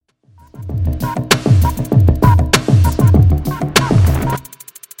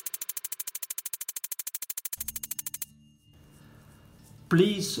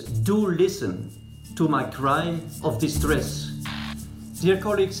Please do listen to my cry of distress. Dear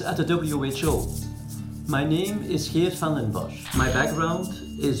colleagues at the WHO, my name is Geert Vanden. My background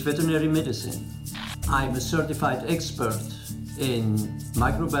is veterinary medicine. I'm a certified expert in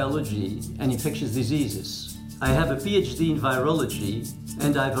microbiology and infectious diseases. I have a PhD in virology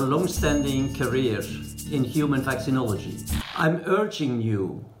and I have a long-standing career in human vaccinology. I'm urging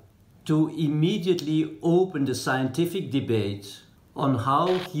you to immediately open the scientific debate on how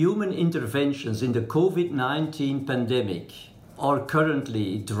human interventions in the COVID-19 pandemic are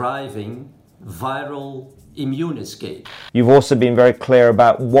currently driving viral immune escape. You've also been very clear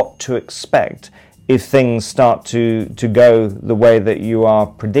about what to expect if things start to go the way that you are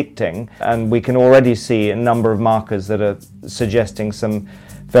predicting, and we can already see a number of markers that are suggesting some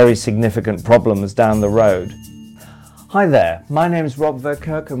very significant problems down the road. Hi there, my name is Rob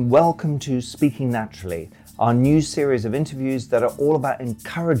Verkerk and welcome to Speaking Naturally, our new series of interviews that are all about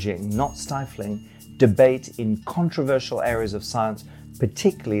encouraging, not stifling, debate in controversial areas of science,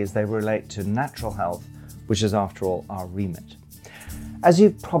 particularly as they relate to natural health, which is after all our remit. As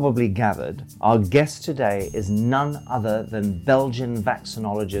you've probably gathered, our guest today is none other than Belgian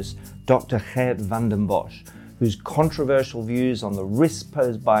vaccinologist Dr. Geert Vanden, whose controversial views on the risks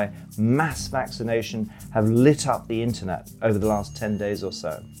posed by mass vaccination have lit up the internet over the last 10 days or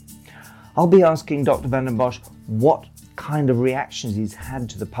so. I'll be asking Dr. Vanden what kind of reactions he's had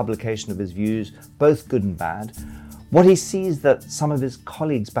to the publication of his views, both good and bad, what he sees that some of his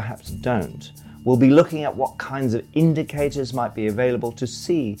colleagues perhaps don't. We'll be looking at what kinds of indicators might be available to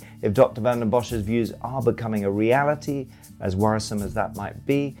see if Dr. Vanden views are becoming a reality, as worrisome as that might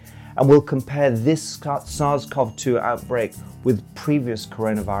be, and we'll compare this SARS-CoV-2 outbreak with previous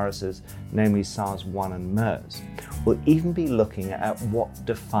coronaviruses, namely SARS-1 and MERS. We'll even be looking at what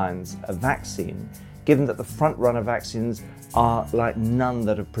defines a vaccine, given that the front-runner vaccines are like none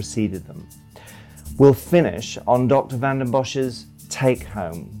that have preceded them. We'll finish on Dr. Vanden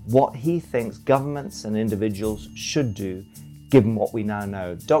take-home, what he thinks governments and individuals should do, given what we now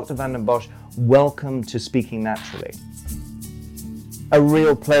know. Dr. Vanden, welcome to Speaking Naturally. A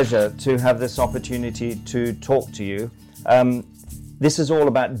real pleasure to have this opportunity to talk to you. This is all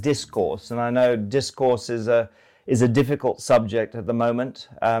about discourse, and I know discourse is a difficult subject at the moment.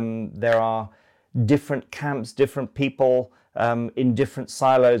 There are different camps, different people in different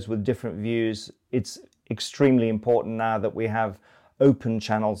silos with different views. It's extremely important now that we have open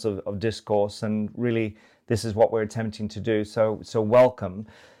channels of discourse, and really this is what we're attempting to do. So welcome.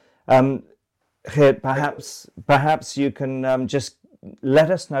 Geert, perhaps you can just let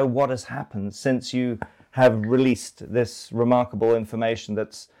us know what has happened since you have released this remarkable information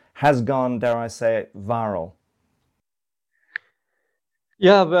that has gone, dare I say it, viral.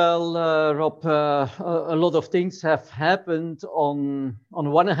 Yeah, well, Rob, a lot of things have happened. On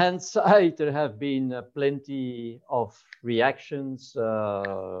one hand side, there have been plenty of reactions,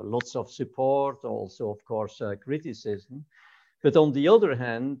 lots of support, also, of course, criticism. But on the other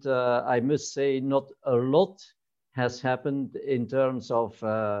hand, I must say not a lot has happened in terms of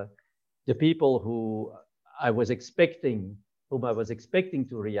the people whom I was expecting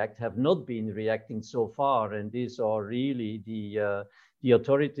to react have not been reacting so far. And these are really the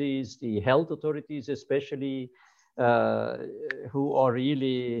authorities, the health authorities especially, who are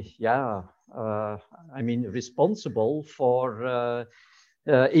really, responsible for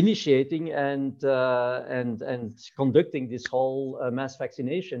initiating and conducting this whole mass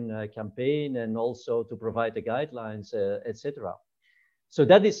vaccination campaign, and also to provide the guidelines, etc. So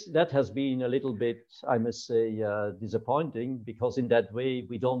that has been a little bit, I must say, disappointing, because in that way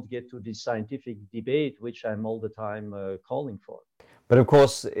we don't get to this scientific debate, which I'm all the time calling for. But of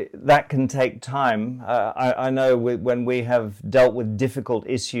course, that can take time. I know when we have dealt with difficult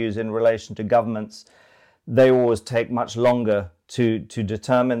issues in relation to governments, they always take much longer to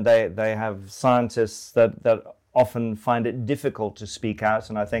determine. They have scientists that often find it difficult to speak out,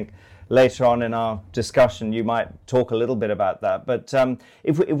 and I think later on in our discussion you might talk a little bit about that. But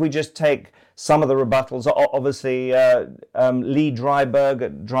if we just take some of the rebuttals, obviously Lee Dryberg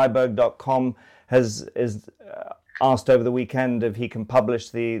at dryberg.com has asked over the weekend if he can publish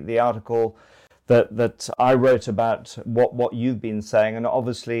the article that I wrote about what you've been saying, and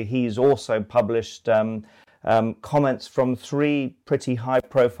obviously he's also published comments from three pretty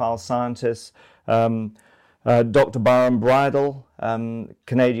high-profile scientists, Dr. Byron Bridle,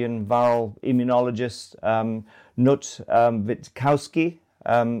 Canadian viral immunologist, Knut Witkowski,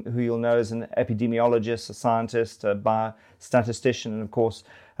 who you'll know as an epidemiologist, a scientist, a biostatistician, and of course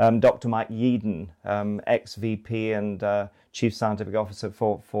Dr. Mike Yeadon, ex-VP and Chief Scientific Officer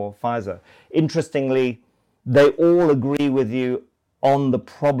for Pfizer. Interestingly, they all agree with you on the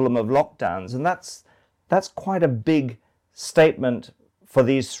problem of lockdowns. And that's quite a big statement for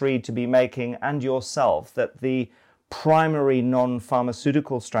these three to be making, and yourself, that the primary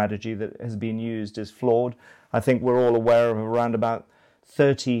non-pharmaceutical strategy that has been used is flawed. I think we're all aware of around about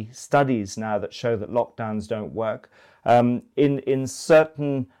 30 studies now that show that lockdowns don't work. In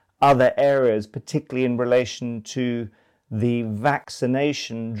certain other areas, particularly in relation to the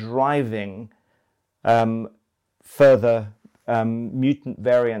vaccination driving further mutant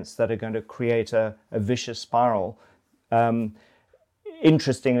variants that are going to create a vicious spiral.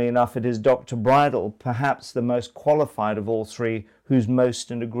 Interestingly enough, it is Dr. Bridle, perhaps the most qualified of all three, who's most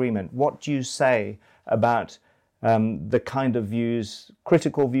in agreement. What do you say about the kind of views,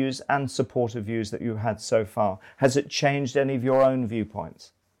 critical views and supportive views that you've had so far? Has it changed any of your own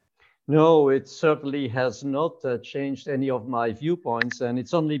viewpoints? No, it certainly has not changed any of my viewpoints, and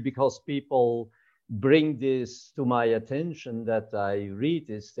it's only because people bring this to my attention that I read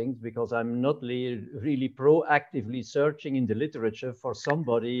these things, because I'm not really proactively searching in the literature for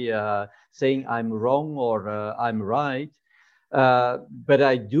somebody saying I'm wrong or I'm right. But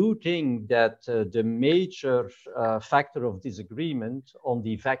I do think that the major factor of disagreement on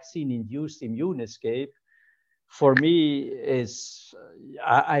the vaccine-induced immune escape, for me, is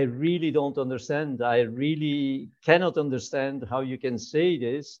I really don't understand. I really cannot understand how you can say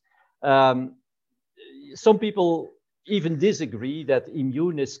this. Some people even disagree that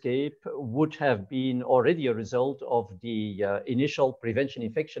immune escape would have been already a result of the initial prevention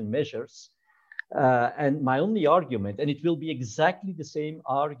infection measures. And my only argument, and it will be exactly the same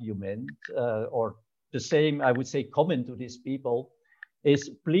argument or the same, I would say, comment to these people, is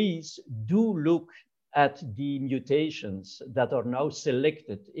please do look at the mutations that are now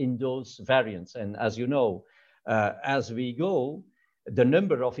selected in those variants. And as you know, as we go, the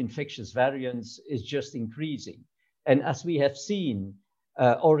number of infectious variants is just increasing. And as we have seen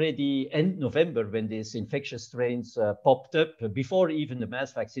already end November, when these infectious strains popped up, before even the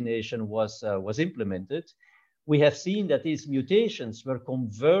mass vaccination was implemented, we have seen that these mutations were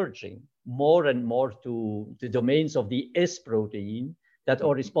converging more and more to the domains of the S protein that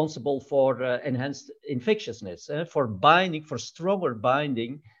are responsible for enhanced infectiousness, for binding, for stronger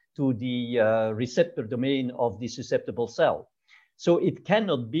binding to the receptor domain of the susceptible cell. So it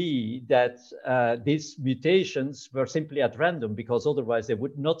cannot be that these mutations were simply at random, because otherwise they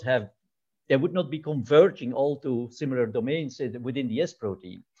would not be converging all to similar domains within the S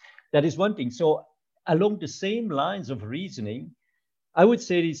protein. That is one thing. So along the same lines of reasoning, I would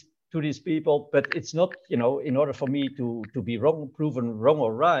say to these people, but it's not, in order for me to be proven wrong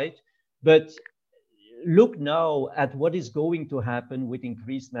or right, but look now at what is going to happen with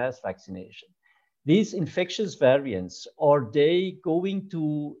increased mass vaccination. These infectious variants, are they going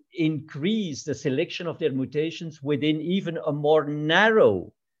to increase the selection of their mutations within even a more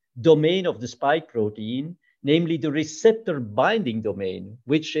narrow domain of the spike protein, namely the receptor binding domain,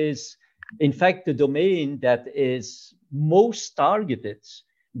 which is in fact the domain that is most targeted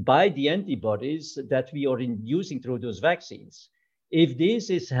by the antibodies that we are inducing through those vaccines? If this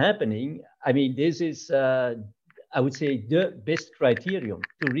is happening, I mean, this is, I would say, the best criterion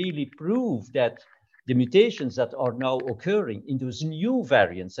to really prove that the mutations that are now occurring in those new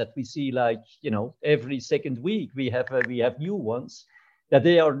variants that we see, like, every second week we have new ones, that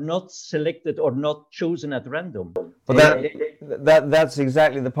they are not selected or not chosen at random. Well, that's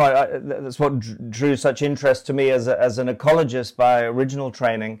exactly the point. That's what drew such interest to me as an ecologist by original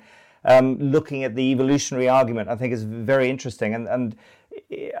training. Looking at the evolutionary argument, I think is very interesting. And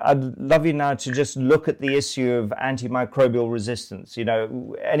I'd love you now to just look at the issue of antimicrobial resistance.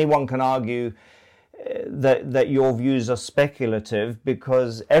 Anyone can argue that your views are speculative,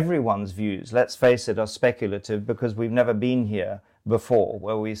 because everyone's views, let's face it, are speculative, because we've never been here before,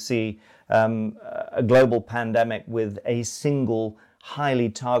 where we see a global pandemic with a single highly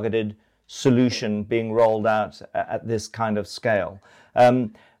targeted solution being rolled out at this kind of scale.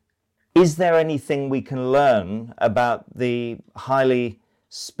 Is there anything we can learn about the highly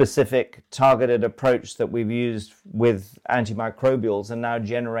specific targeted approach that we've used with antimicrobials and now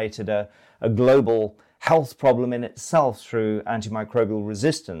generated a global health problem in itself through antimicrobial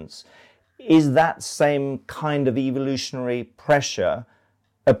resistance? Is that same kind of evolutionary pressure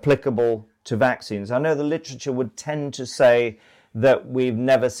applicable to vaccines? I know the literature would tend to say that we've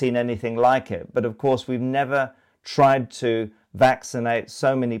never seen anything like it, but of course we've never tried to vaccinate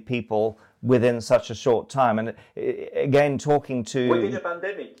so many people within such a short time. And again, talking to...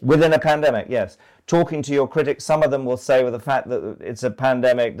 Within a pandemic, yes. Talking to your critics, some of them will say, well, the fact that it's a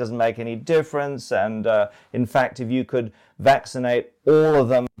pandemic doesn't make any difference. And in fact, if you could vaccinate all of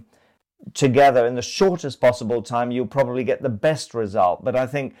them together in the shortest possible time, you'll probably get the best result. But I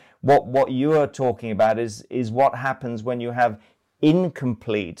think what you are talking about is what happens when you have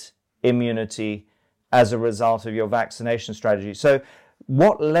incomplete immunity as a result of your vaccination strategy. So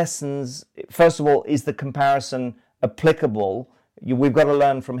what lessons, first of all, is the comparison applicable? We've got to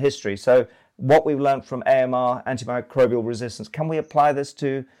learn from history. So what we've learned from AMR, antimicrobial resistance, can we apply this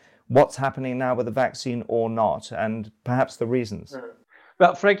to what's happening now with the vaccine or not, and perhaps the reasons?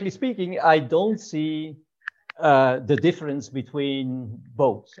 Well, frankly speaking, I don't see the difference between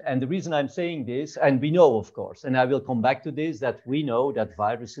both. And the reason I'm saying this, and we know, of course, and I will come back to this, that we know that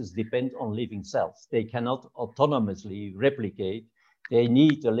viruses depend on living cells. They cannot autonomously replicate. They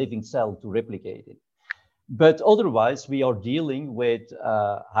need a living cell to replicate it. But otherwise, we are dealing with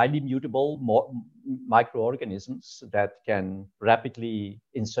highly mutable microorganisms that can rapidly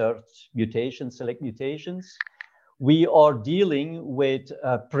insert mutations, select mutations. We are dealing with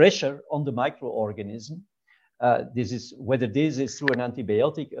pressure on the microorganism. This is whether this is through an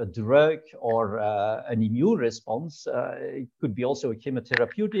antibiotic, a drug, or an immune response. It could be also a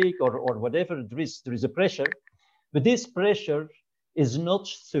chemotherapeutic or whatever. There is a pressure, but this pressure is not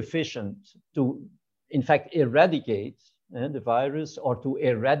sufficient to, in fact, eradicate the virus or to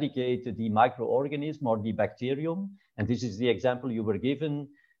eradicate the microorganism or the bacterium. And this is the example you were given.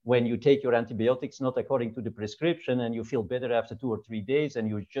 When you take your antibiotics not according to the prescription and you feel better after 2 or 3 days and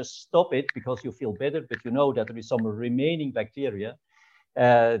you just stop it because you feel better, but you know that there is some remaining bacteria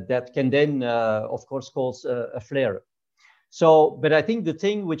that can then, of course, cause a flare. So, but I think the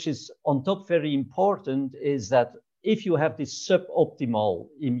thing which is on top very important is that if you have this suboptimal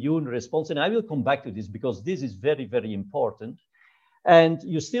immune response, and I will come back to this because this is very, very important, and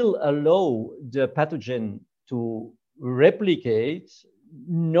you still allow the pathogen to replicate,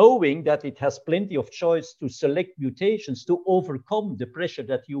 knowing that it has plenty of choice to select mutations to overcome the pressure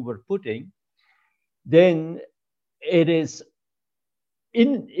that you were putting, then it is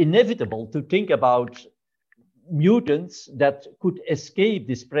inevitable to think about mutants that could escape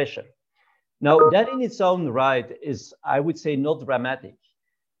this pressure. Now, that in its own right is, I would say, not dramatic.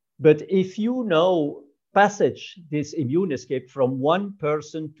 But if you now passage this immune escape from one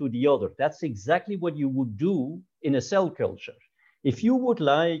person to the other, that's exactly what you would do in a cell culture. If you would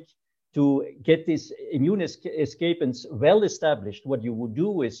like to get this immune escapance well established, what you would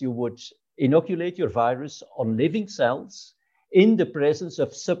do is you would inoculate your virus on living cells in the presence of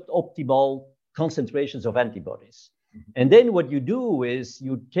suboptimal concentrations of antibodies. And then what you do is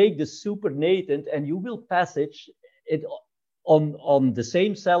you take the supernatant and you will passage it on the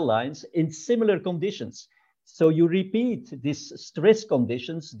same cell lines in similar conditions. So you repeat these stress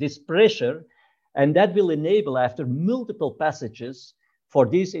conditions, this pressure, and that will enable, after multiple passages, for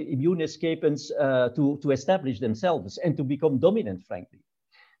these immune escapants to establish themselves and to become dominant, frankly.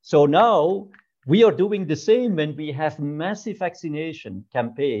 So now we are doing the same when we have massive vaccination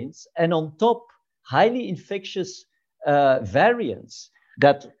campaigns, and on top, highly infectious variants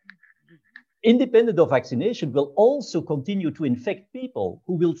that, independent of vaccination, will also continue to infect people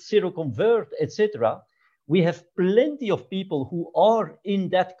who will seroconvert, etc. We have plenty of people who are in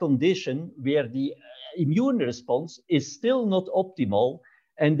that condition where the immune response is still not optimal,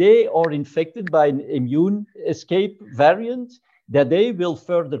 and they are infected by an immune escape variant that they will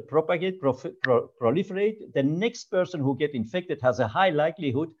further propagate, proliferate. The next person who gets infected has a high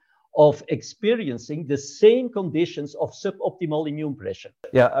likelihood of experiencing the same conditions of suboptimal immune pressure.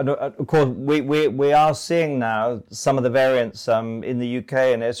 Yeah, and of course, we are seeing now some of the variants in the UK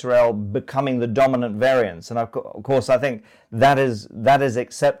and Israel becoming the dominant variants. And of course, I think that is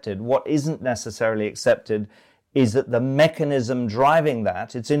accepted. What isn't necessarily accepted is that the mechanism driving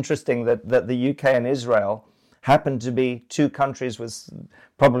that, it's interesting that the UK and Israel happen to be two countries with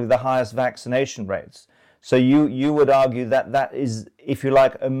probably the highest vaccination rates. So you would argue that that is, if you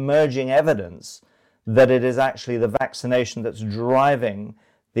like, emerging evidence that it is actually the vaccination that's driving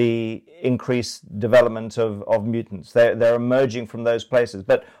the increased development of mutants. They're emerging from those places,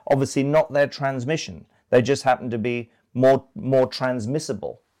 but obviously not their transmission. They just happen to be more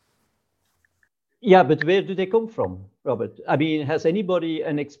transmissible. Yeah, but where do they come from, Robert? I mean, has anybody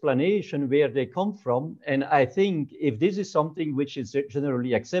an explanation where they come from? And I think if this is something which is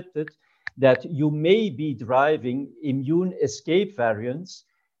generally accepted, that you may be driving immune escape variants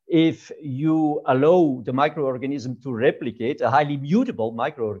if you allow the microorganism to replicate, a highly mutable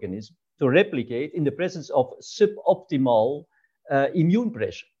microorganism, to replicate in the presence of suboptimal immune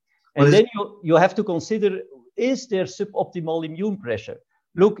pressure. And then you have to consider, is there suboptimal immune pressure?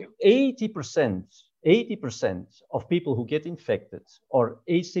 Look, 80% of people who get infected are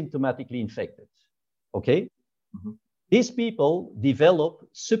asymptomatically infected, okay? Mm-hmm. these people develop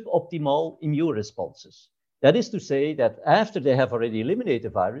suboptimal immune responses. That is to say that after they have already eliminated the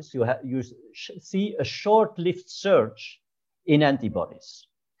virus, you see a short-lived surge in antibodies.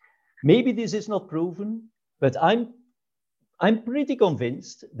 Maybe this is not proven, but I'm pretty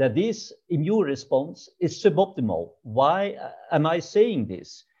convinced that this immune response is suboptimal. Why am I saying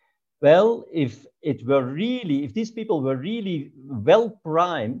this? Well, if these people were really well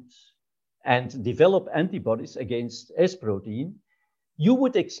primed and develop antibodies against S protein, you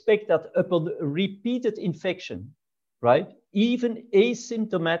would expect that upon repeated infection, right, even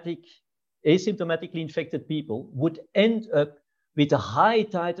asymptomatically infected people would end up with high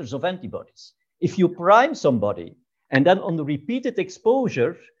titers of antibodies. If you prime somebody and then on the repeated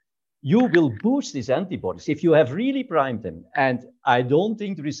exposure, you will boost these antibodies if you have really primed them. And I don't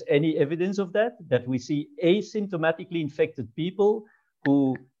think there is any evidence of that we see asymptomatically infected people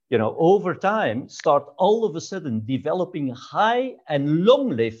who, over time start all of a sudden developing high and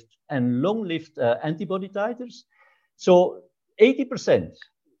long-lived antibody titers. So 80%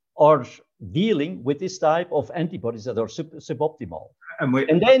 are dealing with this type of antibodies that are suboptimal.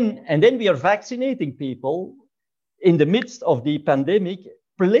 And then we are vaccinating people in the midst of the pandemic.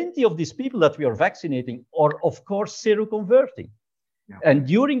 Plenty of these people that we are vaccinating are, of course, seroconverting. Yeah. And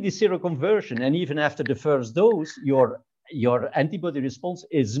during the seroconversion, and even after the first dose, your antibody response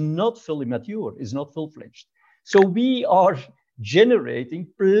is not fully mature, is not full-fledged. So we are generating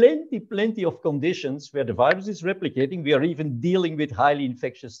plenty of conditions where the virus is replicating. We are even dealing with highly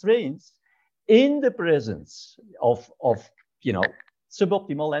infectious strains in the presence of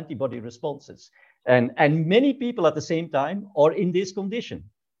suboptimal antibody responses. And many people at the same time are in this condition.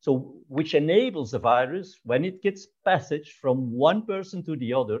 So which enables the virus, when it gets passage from one person to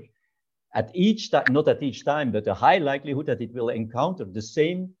the other, at each time, not at each time, but a high likelihood that it will encounter the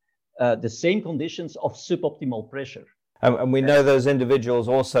same conditions of suboptimal pressure. And we know those individuals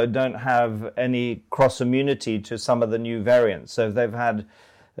also don't have any cross-immunity to some of the new variants. So if they've had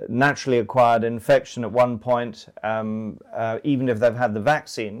naturally acquired infection at one point, even if they've had the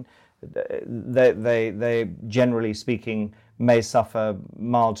vaccine, they generally speaking may suffer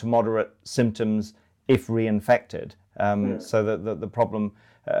mild to moderate symptoms if reinfected. So the problem,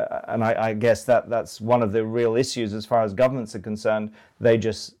 and I guess that's one of the real issues as far as governments are concerned. They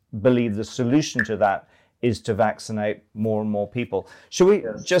just believe the solution to that is to vaccinate more and more people. Should we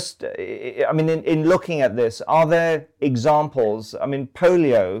just, in looking at this, are there examples? I mean,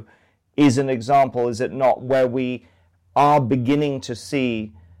 polio is an example, is it not, where we are beginning to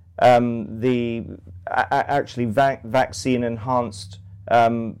see vaccine-enhanced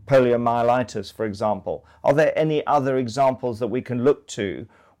poliomyelitis, for example. Are there any other examples that we can look to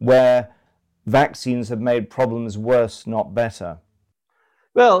where vaccines have made problems worse, not better?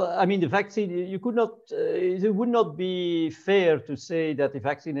 Well, I mean, the vaccine, it would not be fair to say that the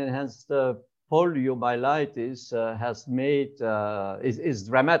vaccine-enhanced poliomyelitis is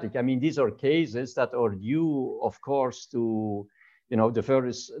dramatic. I mean, these are cases that are due, of course, to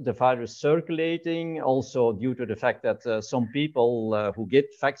the virus circulating, also due to the fact that some people who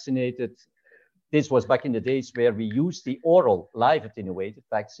get vaccinated, this was back in the days where we used the oral live attenuated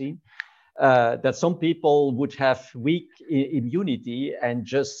vaccine, that some people would have weak immunity and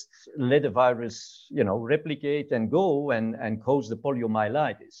just let the virus, replicate and go and cause the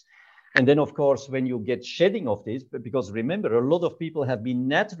poliomyelitis. And then, of course, when you get shedding of this, because remember, a lot of people have been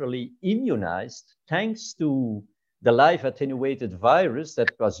naturally immunized thanks to the live attenuated virus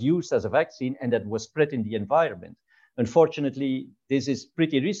that was used as a vaccine and that was spread in the environment. Unfortunately, this is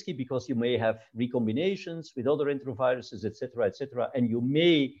pretty risky because you may have recombinations with other enteroviruses, et cetera, and you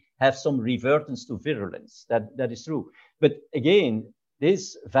may have some revertance to virulence. That is true. But again,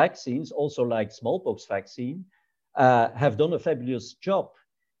 these vaccines, also like smallpox vaccine, have done a fabulous job.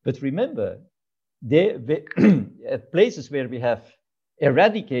 But remember, at places where we have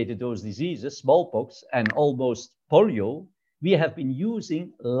eradicated those diseases, smallpox and almost polio, we have been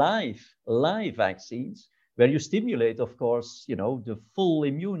using live vaccines where you stimulate, of course, the full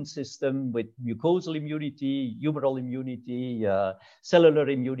immune system with mucosal immunity, humoral immunity, cellular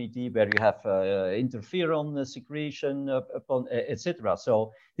immunity, where you have interferon secretion, etc.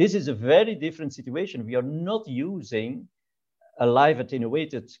 So this is a very different situation. We are not using a live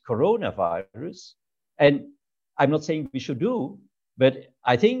attenuated coronavirus, and I'm not saying we should do, but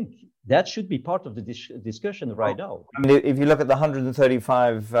I think that should be part of the discussion right now. I mean, if you look at the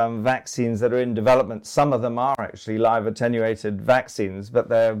 135 vaccines that are in development, some of them are actually live attenuated vaccines, but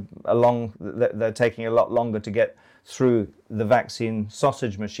they're taking a lot longer to get through the vaccine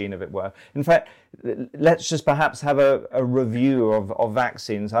sausage machine, if it were. In fact, let's just perhaps have a review of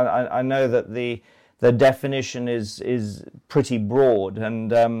vaccines. I know that the the definition is pretty broad.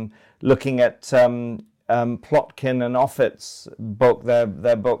 And looking at Plotkin and Offit's book, their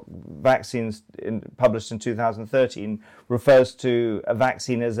book Vaccines, published in 2013, refers to a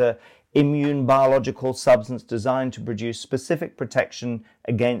vaccine as a immune biological substance designed to produce specific protection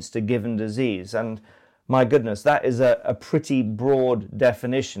against a given disease. And my goodness, that is a pretty broad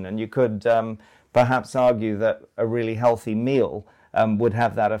definition. And you could perhaps argue that a really healthy meal would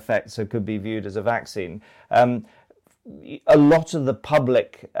have that effect, so could be viewed as a vaccine. A lot of the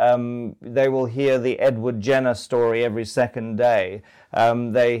public, they will hear the Edward Jenner story every second day.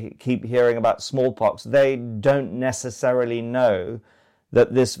 They keep hearing about smallpox. They don't necessarily know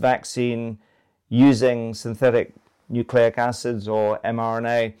that this vaccine using synthetic nucleic acids or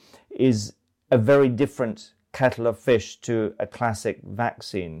mRNA is a very different kettle of fish to a classic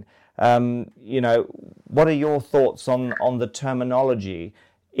vaccine. What are your thoughts on the terminology?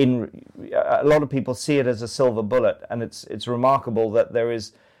 A lot of people see it as a silver bullet, and it's remarkable that there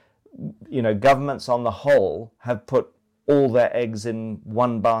is, governments on the whole have put all their eggs in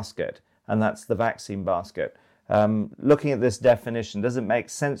one basket, and that's the vaccine basket. Looking at this definition, does it make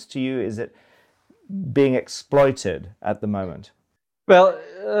sense to you? Is it being exploited at the moment? Well,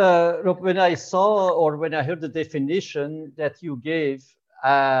 Rob, when I heard the definition that you gave,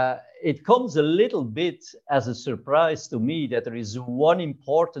 it comes a little bit as a surprise to me that there is one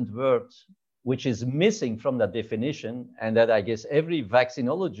important word which is missing from that definition, and that I guess every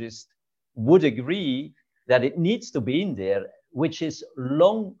vaccinologist would agree that it needs to be in there, which is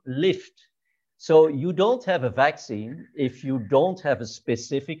long-lived. So you don't have a vaccine if you don't have a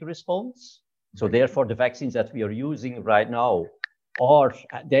specific response. So therefore, the vaccines that we are using right now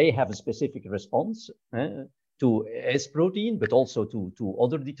they have a specific response to S protein, but also to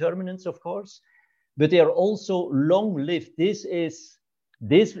other determinants, of course. But they are also long-lived. This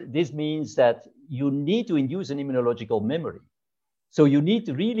means that you need to induce an immunological memory. So you need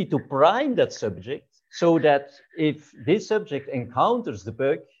really to prime that subject so that if this subject encounters the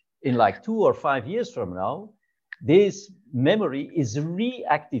bug in like 2 or 5 years from now, this memory is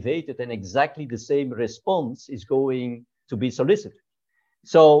reactivated and exactly the same response is going to be solicited.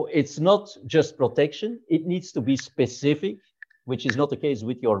 So it's not just protection, it needs to be specific, which is not the case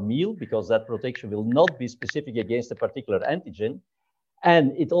with your meal, because that protection will not be specific against a particular antigen.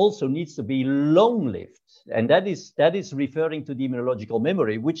 And it also needs to be long-lived. And that is referring to the immunological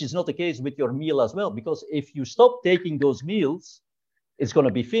memory, which is not the case with your meal as well, because if you stop taking those meals, it's going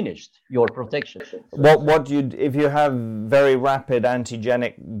to be finished, your protection. If you have very rapid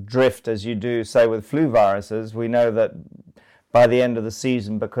antigenic drift, as you do, say, with flu viruses, we know that by the end of the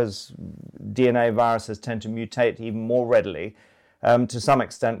season, because DNA viruses tend to mutate even more readily, to some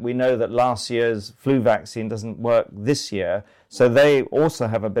extent, we know that last year's flu vaccine doesn't work this year, so they also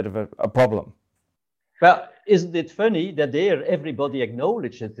have a bit of a problem. Well, isn't it funny that there everybody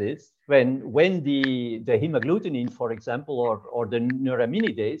acknowledges this when the hemagglutinin, for example, or the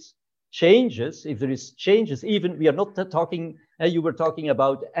neuraminidase changes, if there is changes, even we are not talking, you were talking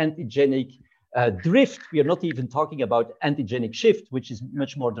about antigenic drift, we are not even talking about antigenic shift, which is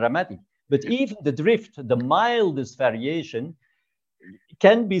much more dramatic. But even the drift, the mildest variation,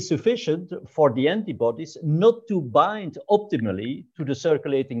 can be sufficient for the antibodies not to bind optimally to the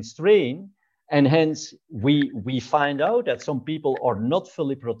circulating strain. And hence, we find out that some people are not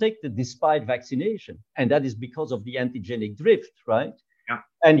fully protected despite vaccination. And that is because of the antigenic drift, right? Yeah.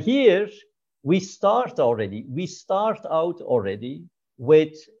 And here we start out already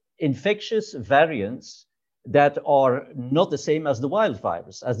with infectious variants that are not the same as the wild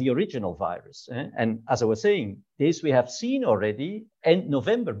virus, as the original virus. And as I was saying, this we have seen already in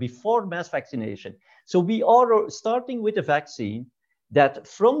November before mass vaccination. So we are starting with a vaccine that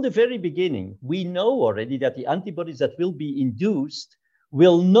from the very beginning, we know already that the antibodies that will be induced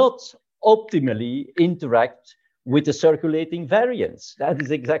will not optimally interact with the circulating variants. That is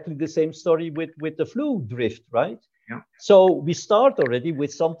exactly the same story with the flu drift, right? Yeah. So we start already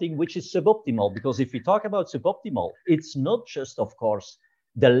with something which is suboptimal, because if we talk about suboptimal, it's not just, of course,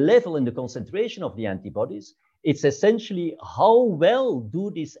 the level and the concentration of the antibodies. It's essentially how well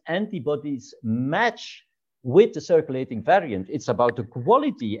do these antibodies match with the circulating variant. It's about the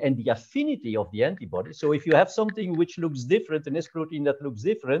quality and the affinity of the antibody. So if you have something which looks different, an S protein that looks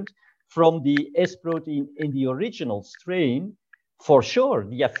different from the S protein in the original strain, for sure,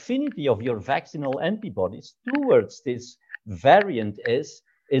 the affinity of your vaccinal antibodies towards this variant S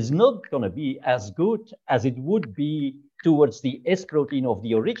is not going to be as good as it would be towards the S protein of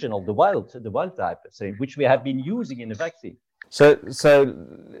the original, the wild type, say, which we have been using in the vaccine. So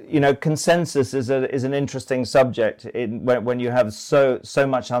consensus is an interesting subject when you have so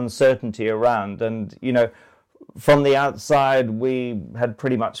much uncertainty around, and from the outside we had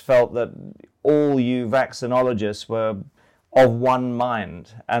pretty much felt that all you vaccinologists were of one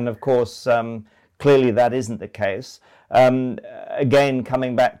mind, and of course clearly that isn't the case. Again,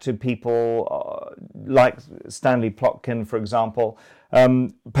 coming back to people like Stanley Plotkin, for example,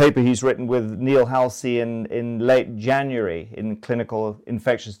 paper he's written with Neil Halsey in late January in Clinical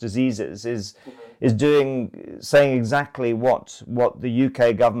Infectious Diseases is saying exactly what the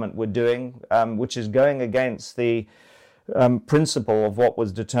UK government were doing, which is going against the principle of what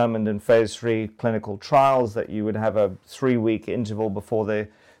was determined in phase 3 clinical trials, that you would have a 3-week interval before the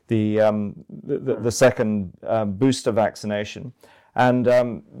second booster vaccination, and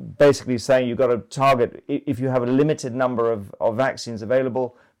basically saying you've got to target, if you have a limited number of vaccines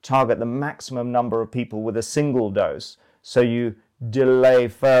available, target the maximum number of people with a single dose, so you delay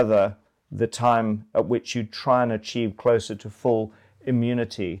further the time at which you try and achieve closer to full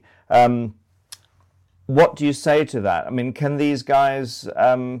immunity. What do you say to that? I mean, can these guys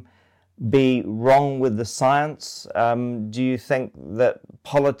be wrong with the science? Do you think that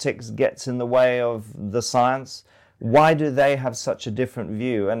politics gets in the way of the science? Why do they have such a different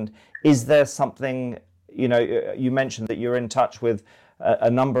view? And is there something, you mentioned that you're in touch with a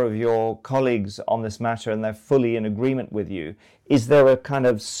number of your colleagues on this matter and they're fully in agreement with you. Is there a kind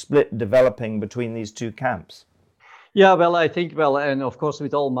of split developing between these two camps? Yeah, well, I think, and of course,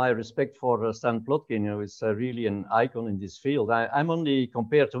 with all my respect for Stan Plotkin, he's really an icon in this field. I'm only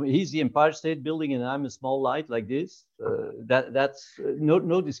compared to, he's the Empire State Building and I'm a small light like this. That's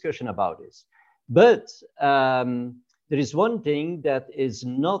no discussion about this. But there is one thing that is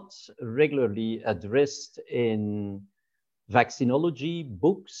not regularly addressed in vaccinology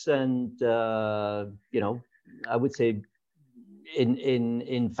books and, I would say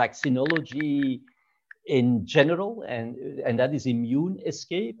in vaccinology in general, and that is immune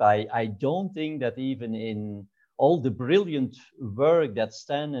escape. I don't think that even in all the brilliant work that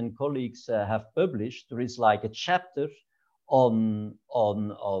Stan and colleagues have published, there is like a chapter on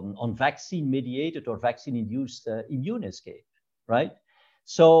vaccine-mediated or vaccine-induced immune escape, right?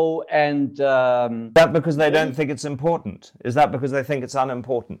 So, and that because they don't think it's important? Is that because they think it's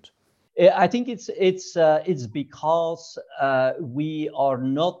unimportant? I think it's because we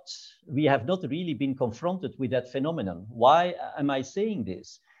have not really been confronted with that phenomenon. Why am I saying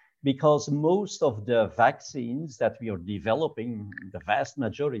this? Because most of the vaccines that we are developing, the vast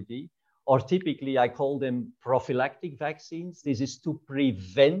majority, are typically, I call them prophylactic vaccines. This is to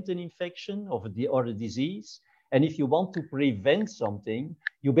prevent an infection or a disease. And if you want to prevent something,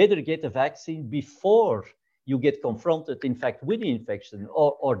 you better get a vaccine before you get confronted, in fact, with the infection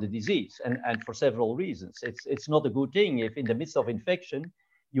or the disease, and for several reasons. It's not a good thing if in the midst of infection,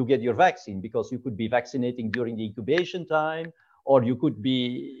 you get your vaccine, because you could be vaccinating during the incubation time, or you could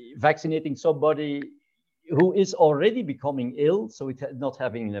be vaccinating somebody who is already becoming ill, so it's not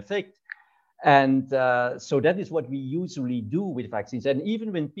having an effect. And so that is what we usually do with vaccines. And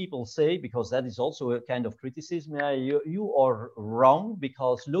even when people say, because that is also a kind of criticism, you are wrong,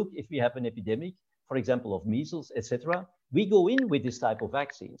 because look, if we have an epidemic, for example, of measles, etc., we go in with this type of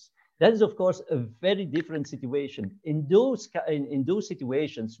vaccines. That is, of course, a very different situation. In those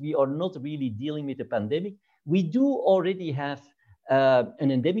situations, we are not really dealing with a pandemic. We do already have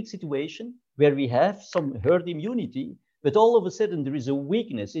an endemic situation where we have some herd immunity, but all of a sudden there is a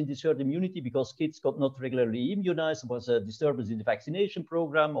weakness in this herd immunity because kids got not regularly immunized, there was a disturbance in the vaccination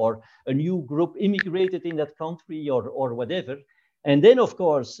program, or a new group immigrated in that country, or whatever. And then, of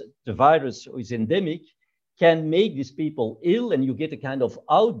course, the virus is endemic, can make these people ill, and you get a kind of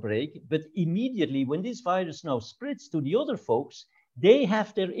outbreak. But immediately, when this virus now spreads to the other folks, they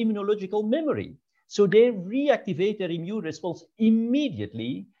have their immunological memory. So they reactivate their immune response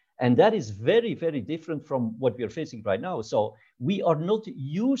immediately. And that is very, very different from what we are facing right now. So we are not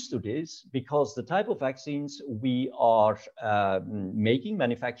used to this, because the type of vaccines we are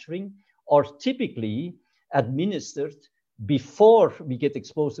manufacturing, are typically administered before we get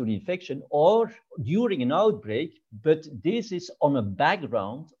exposed to the infection or during an outbreak, but this is on a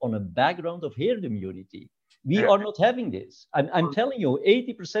background of herd immunity. We are not having this. I'm telling you,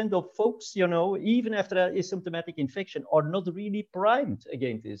 80% of folks, even after an asymptomatic infection, are not really primed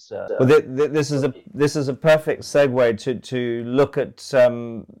against this. Well, this is a perfect segue to look at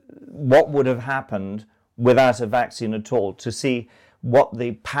what would have happened without a vaccine at all, to see what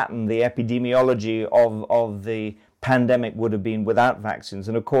the pattern, the epidemiology of the pandemic would have been without vaccines.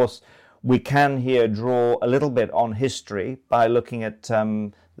 And of course, we can here draw a little bit on history by looking at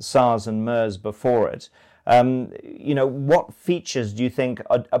SARS and MERS before it. What features do you think,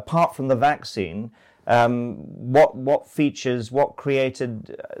 apart from the vaccine, what features, what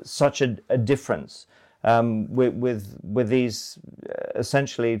created such a difference with these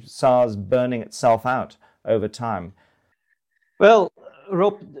essentially SARS burning itself out over time? Well,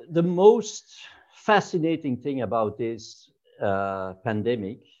 Rob, the most fascinating thing about this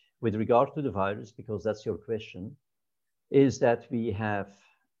pandemic with regard to the virus, because that's your question, is that we have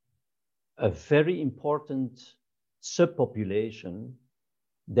a very important subpopulation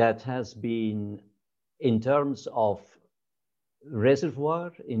that has been, in terms of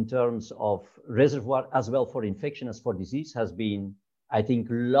reservoir as well for infection as for disease, has been, I think,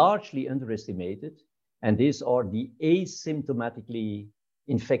 largely underestimated. And these are the asymptomatically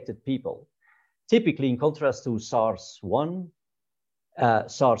infected people. Typically, in contrast to SARS-1,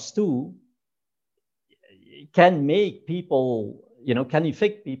 SARS-2 can make people, can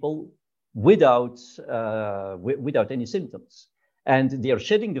infect people without any symptoms. And they are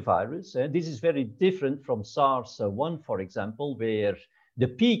shedding the virus. This is very different from SARS-1, for example, where the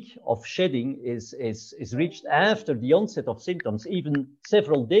peak of shedding is reached after the onset of symptoms, even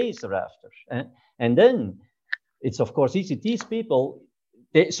several days thereafter. And then it's, of course, easy. These people,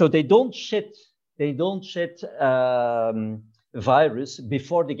 they don't shed virus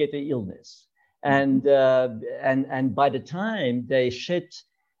before they get the illness. And by the time they shed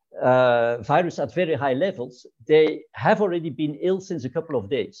virus at very high levels, they have already been ill since a couple of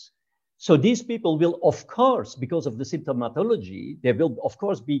days. So these people will, of course, because of the symptomatology, they will, of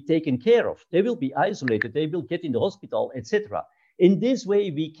course, be taken care of. They will be isolated. They will get in the hospital, etc. In this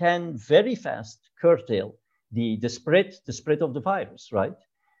way, we can very fast curtail the spread of the virus, right?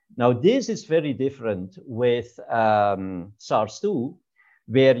 Now, this is very different with SARS-2,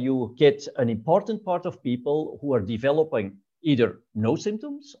 where you get an important part of people who are developing either no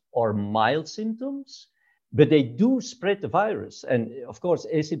symptoms or mild symptoms, but they do spread the virus. And of course,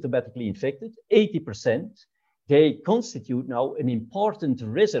 asymptomatically infected, 80%, they constitute now an important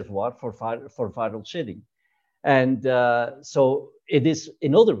reservoir for viral shedding. And so it is,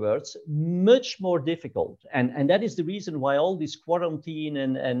 in other words, much more difficult. And that is the reason why all this quarantine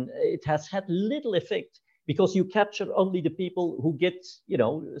and it has had little effect, because you capture only the people who get,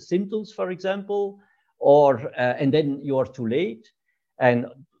 symptoms, for example, or and then you are too late. And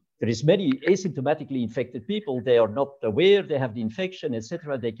there is many asymptomatically infected people. They are not aware they have the infection,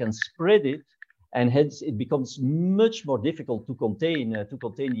 etc. They can spread it, and hence it becomes much more difficult to contain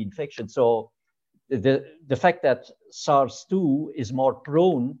the infection. So the fact that SARS-2 is more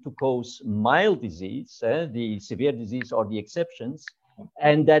prone to cause mild disease, the severe disease are the exceptions,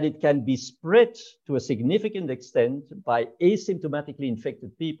 and that it can be spread to a significant extent by asymptomatically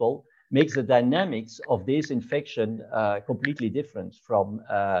infected people, makes the dynamics of this infection completely different from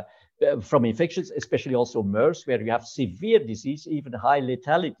infections, especially also MERS, where you have severe disease, even high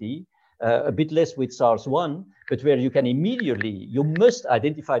lethality, a bit less with SARS-1, but where you must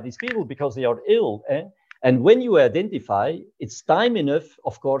identify these people because they are ill. And when you identify, it's time enough,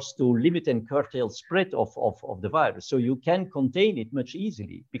 of course, to limit and curtail spread of the virus. So you can contain it much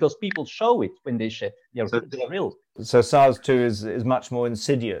easily because people show it when they shed. They are ill. So SARS-2 is much more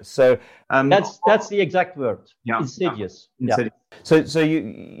insidious. So that's the exact word. Yeah. Insidious. Yeah. So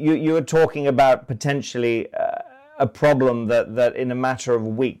you were talking about potentially a problem that in a matter of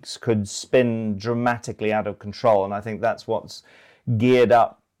weeks could spin dramatically out of control, and I think that's what's geared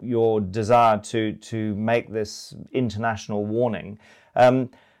up your desire to make this international warning.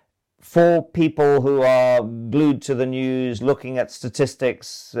 For people who are glued to the news, looking at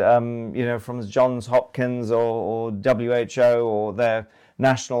statistics, from Johns Hopkins or WHO or their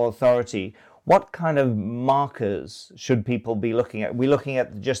national authority, what kind of markers should people be looking at? Are we looking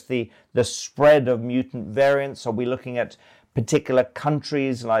at just the spread of mutant variants? Are we looking at particular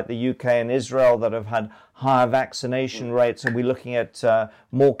countries like the UK and Israel that have had higher vaccination rates? Are we looking at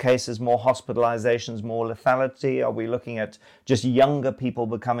more cases, more hospitalizations, more lethality? Are we looking at just younger people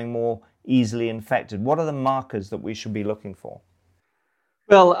becoming more easily infected? What are the markers that we should be looking for?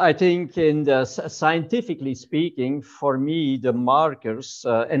 Well, I think scientifically speaking, for me, the markers,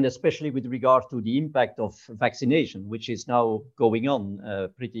 and especially with regard to the impact of vaccination, which is now going on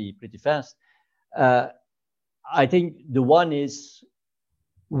pretty fast, I think the one is,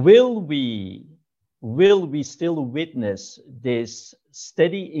 will we still witness this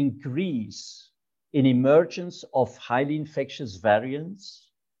steady increase in emergence of highly infectious variants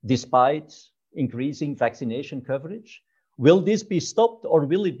despite increasing vaccination coverage? Will this be stopped or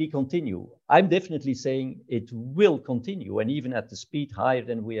will it be continue? I'm definitely saying it will continue, and even at the speed higher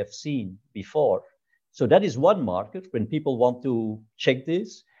than we have seen before. So that is one marker when people want to check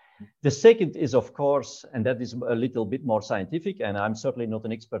this. The second is, of course, and that is a little bit more scientific, and I'm certainly not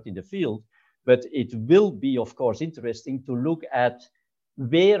an expert in the field, but it will be, of course, interesting to look at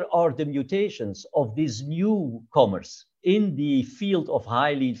where are the mutations of these newcomers in the field of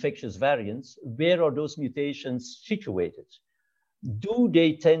highly infectious variants. Where are those mutations situated? Do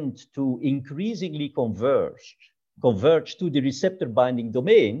they tend to increasingly converge to the receptor binding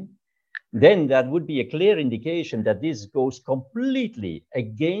domain? Then that would be a clear indication that this goes completely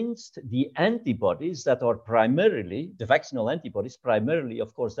against the antibodies that are primarily, the vaccinal antibodies, primarily,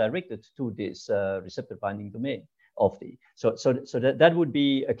 of course, directed to this receptor binding domain of the. So that would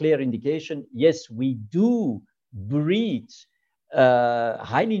be a clear indication. Yes, we do breed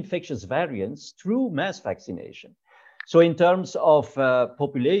highly infectious variants through mass vaccination. So in terms of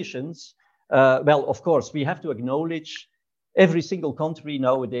populations, well, of course, we have to acknowledge every single country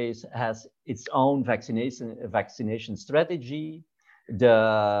nowadays has its own vaccination strategy.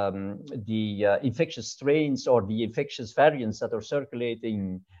 The infectious strains or the infectious variants that are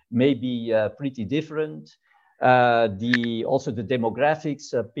circulating may be pretty different. Also the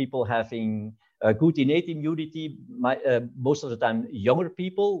demographics, people having good innate immunity, most of the time younger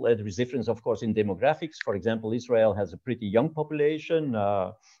people. There is difference, of course, in demographics. For example, Israel has a pretty young population.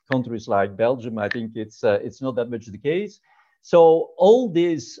 Countries like Belgium, I think it's not that much the case. So all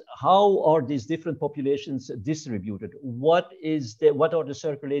this, how are these different populations distributed? What are the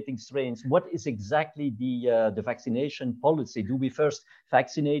circulating strains? What is exactly the vaccination policy? Do we first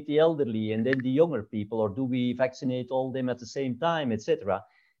vaccinate the elderly and then the younger people, or do we vaccinate all of them at the same time, etc.?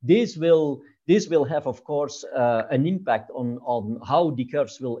 This will have, of course, an impact on how the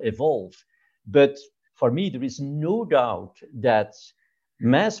curves will evolve. But for me, there is no doubt that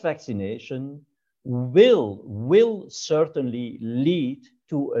mass vaccination will certainly lead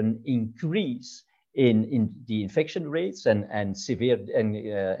to an increase in the infection rates and severe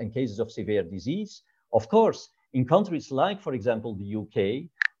and cases of severe disease. Of course, in countries like, for example, the UK,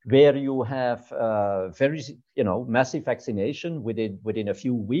 where you have very massive vaccination within a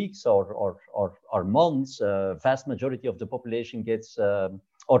few weeks or months, vast majority of the population gets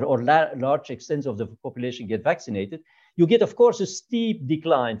large extents of the population get vaccinated. You get, of course, a steep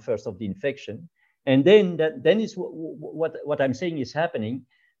decline first of the infection. And then is what I'm saying is happening.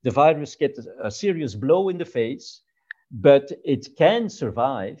 The virus gets a serious blow in the face, but it can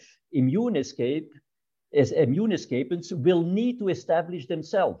survive. Immune escapants will need to establish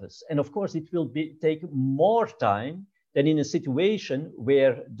themselves. And of course, it will take more time than in a situation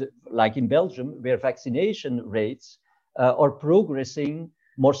where, like in Belgium, where vaccination rates are progressing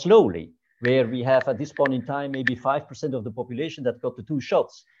more slowly, where we have at this point in time maybe 5% of the population that got the 2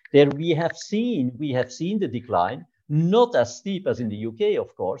 shots. There we have seen the decline, not as steep as in the UK,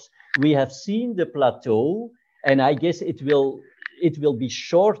 of course. We have seen the plateau, and I guess it will be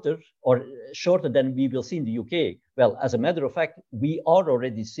shorter than we will see in the UK. Well, as a matter of fact, we are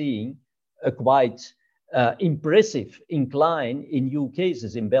already seeing a quite impressive incline in new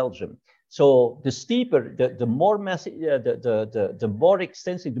cases in Belgium. So the steeper, the more massive, the more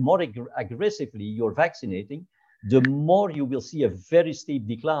extensive, the more aggressively you're vaccinating, the more you will see a very steep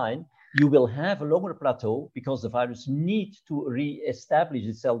decline. You will have a longer plateau because the virus needs to re-establish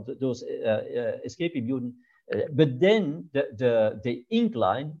itself, those escape immune. But then the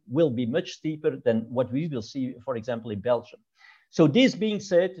incline will be much steeper than what we will see, for example, in Belgium. So this being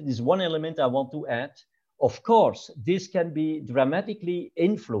said, there's one element I want to add. Of course, this can be dramatically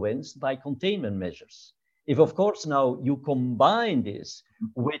influenced by containment measures. If, of course, now you combine this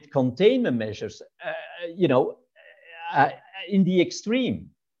with containment measures, in the extreme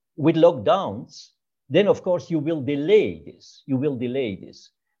with lockdowns, then of course you will delay this.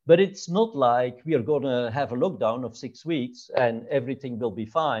 But it's not like we are going to have a lockdown of 6 weeks and everything will be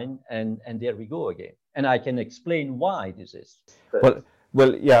fine and there we go again. And I can explain why this is.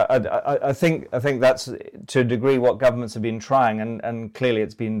 Well, yeah, I think that's to a degree what governments have been trying, and clearly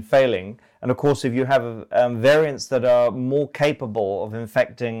it's been failing. And of course, if you have variants that are more capable of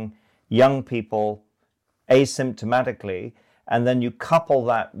infecting young people asymptomatically, and then you couple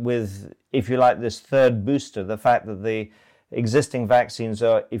that with, if you like, this third booster, the fact that the existing vaccines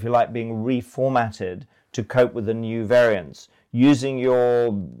are, if you like, being reformatted to cope with the new variants. Using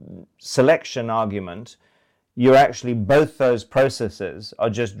your selection argument, you're actually, both those processes are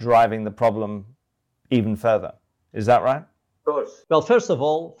just driving the problem even further. Is that right? Of course. Well, first of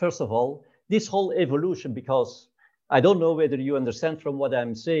all, this whole evolution, because I don't know whether you understand from what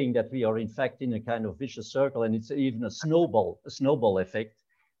I'm saying that we are in fact in a kind of vicious circle, and it's even a snowball effect.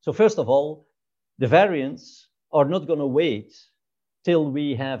 So first of all, the variants are not going to wait till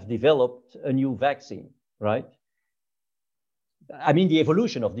we have developed a new vaccine, right? I mean, the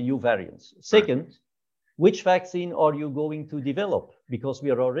evolution of the new variants. Second, which vaccine are you going to develop? Because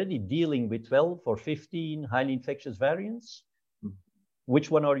we are already dealing with 12 or 15 highly infectious variants. Which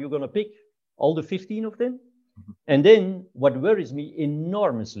one are you going to pick? All the 15 of them? And then what worries me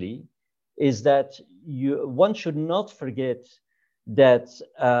enormously is that one should not forget that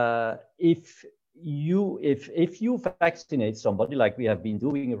if you vaccinate somebody like we have been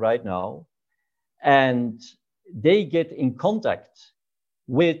doing right now, and they get in contact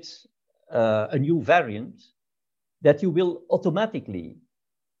with a new variant, that you will automatically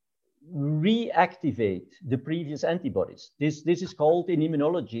reactivate the previous antibodies. This is called in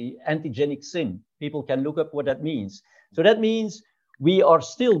immunology antigenic sin. People can look up what that means. So that means we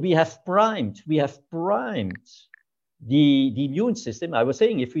have primed the immune system. I was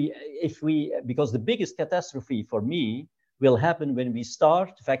saying if we because the biggest catastrophe for me will happen when we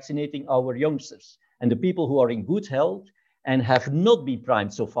start vaccinating our youngsters and the people who are in good health and have not been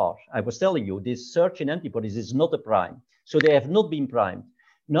primed so far. I was telling you, this surge in antibodies is not a prime. So they have not been primed.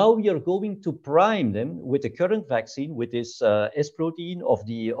 Now we are going to prime them with the current vaccine, with this S protein of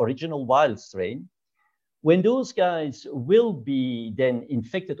the original wild strain. When those guys will be then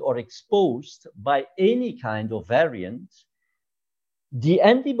infected or exposed by any kind of variant, the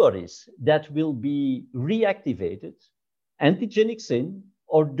antibodies that will be reactivated, antigenic sin,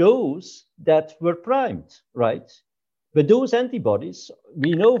 are those that were primed, right? But those antibodies,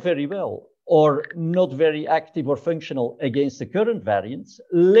 we know very well, are not very active or functional against the current variants,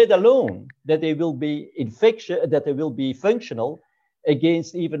 let alone that they will be functional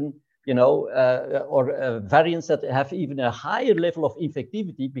against even variants that have even a higher level of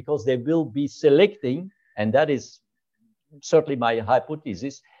infectivity, because they will be selecting, and that is certainly my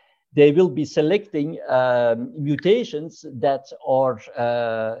hypothesis, they will be selecting mutations that are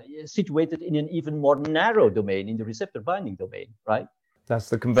situated in an even more narrow domain, in the receptor binding domain, right? That's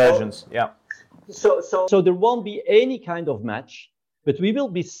the convergence, yeah. So there won't be any kind of match, but we will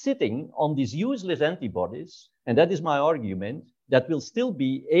be sitting on these useless antibodies, and that is my argument, that will still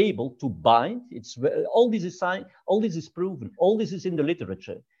be able to bind. All this is proven, all this is in the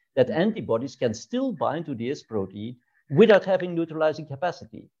literature, that antibodies can still bind to the S protein without having neutralizing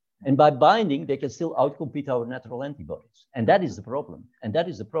capacity. And by binding, they can still outcompete our natural antibodies. And that is the problem. And that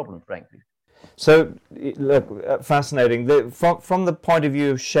is the problem, frankly. So, look, fascinating. From the point of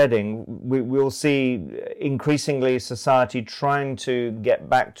view of shedding, we'll see increasingly society trying to get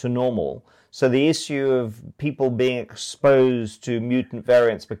back to normal. So the issue of people being exposed to mutant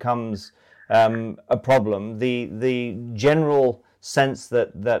variants becomes a problem. The general sense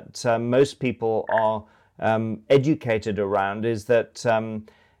that most people are educated around is that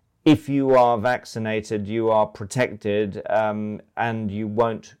if you are vaccinated, you are protected, and you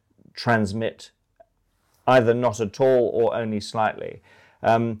won't transmit either not at all or only slightly.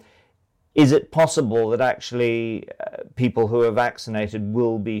 Is it possible that actually people who are vaccinated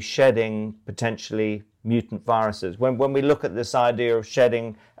will be shedding potentially mutant viruses? When we look at this idea of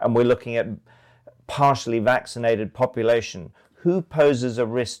shedding and we're looking at partially vaccinated population, who poses a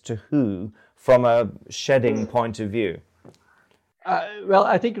risk to who from a shedding point of view? Well,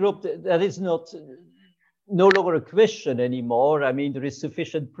 I think, Rob, that is no longer a question anymore. I mean, there is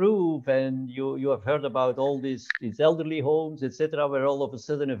sufficient proof, and you have heard about all these elderly homes, etc., where all of a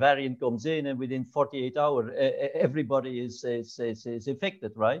sudden a variant comes in, and within 48 hours, everybody is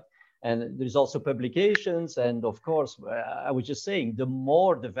infected, right? And there's also publications, and of course, I was just saying, the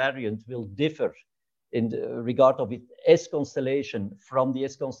more the variant will differ in the regard of its S constellation from the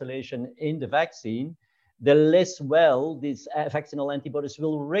S constellation in the vaccine, the less well these vaccinal antibodies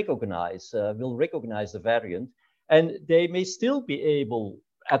will recognize the variant, and they may still be able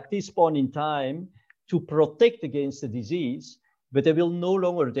at this point in time to protect against the disease, but they're no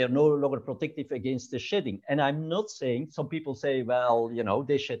longer protective against the shedding. And I'm not saying, some people say, well,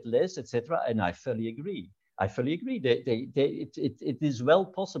 they shed less, etc., and I fully agree. It is well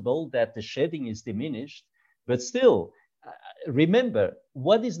possible that the shedding is diminished, but still. Remember,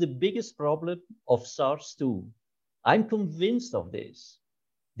 what is the biggest problem of SARS-2? I'm convinced of this.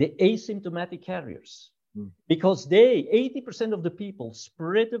 The asymptomatic carriers. Because 80% of the people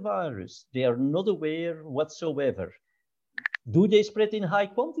spread the virus. They are not aware whatsoever. Do they spread in high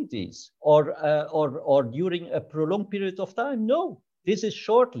quantities or during a prolonged period of time? No, this is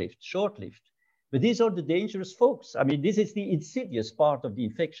short-lived. But these are the dangerous folks. I mean, this is the insidious part of the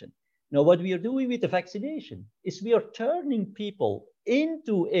infection. Now, what we are doing with the vaccination is we are turning people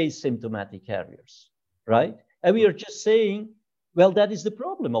into asymptomatic carriers, right? And we are just saying, well, that is the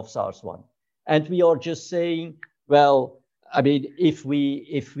problem of SARS-1. And we are just saying, well, I mean, if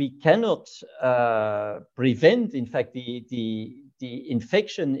we cannot prevent, in fact, the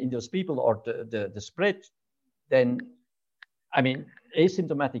infection in those people or the spread, then, I mean,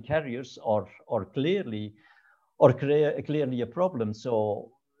 asymptomatic carriers are clearly a problem.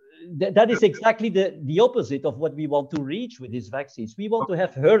 So that is exactly the opposite of what we want to reach with these vaccines. We want to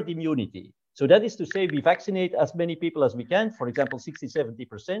have herd immunity. So that is to say, we vaccinate as many people as we can, for example, 60,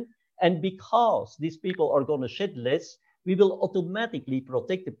 70%. And because these people are going to shed less, we will automatically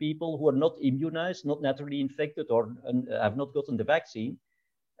protect the people who are not immunized, not naturally infected, or have not gotten the vaccine.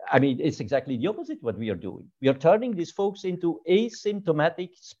 I mean, it's exactly the opposite what we are doing. We are turning these folks into asymptomatic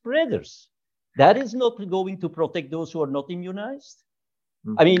spreaders. That is not going to protect those who are not immunized.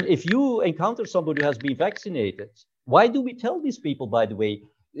 Mm-hmm. I mean, if you encounter somebody who has been vaccinated, why do we tell these people, by the way,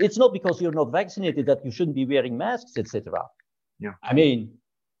 it's not because you're not vaccinated that you shouldn't be wearing masks, etc. Yeah. I mean,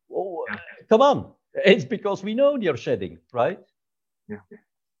 come on. It's because we know you're shedding, right? Yeah.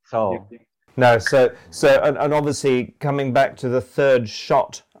 So. No, and obviously coming back to the third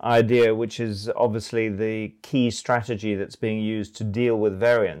shot idea, which is obviously the key strategy that's being used to deal with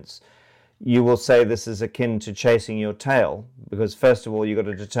variants, you will say this is akin to chasing your tail, because first of all, you've got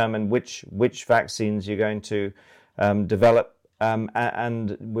to determine which vaccines you're going to develop,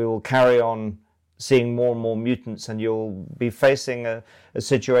 and we will carry on seeing more and more mutants, and you'll be facing a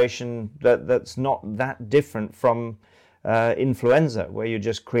situation that's not that different from influenza, where you're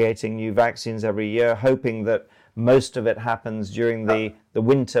just creating new vaccines every year, hoping that most of it happens during the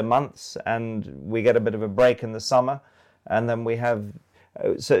winter months, and we get a bit of a break in the summer, and then we have.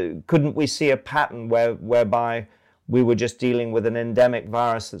 So couldn't we see a pattern whereby we were just dealing with an endemic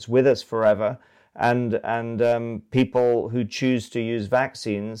virus that's with us forever, and people who choose to use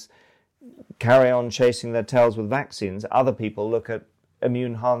vaccines carry on chasing their tails with vaccines. Other people look at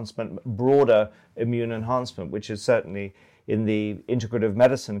immune enhancement, broader immune enhancement, which is certainly in the integrative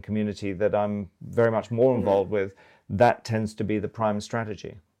medicine community that I'm very much more involved with. That tends to be the prime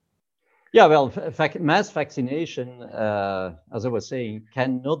strategy. Yeah, well, mass vaccination, as I was saying,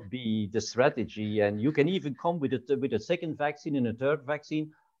 cannot be the strategy. And you can even come with a second vaccine and a third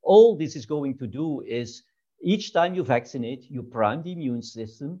vaccine. All this is going to do is each time you vaccinate, you prime the immune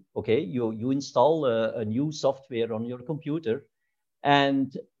system. Okay, you install a new software on your computer.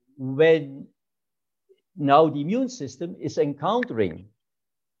 And when now the immune system is encountering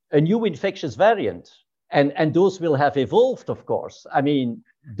a new infectious variant, and those will have evolved, of course. I mean,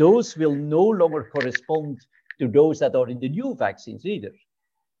 those will no longer correspond to those that are in the new vaccines either.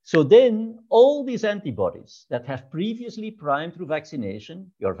 So then all these antibodies that have previously primed through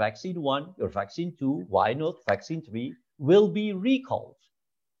vaccination, your vaccine 1, your vaccine 2, why not vaccine 3, will be recalled.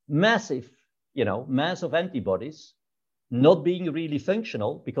 Mass of antibodies not being really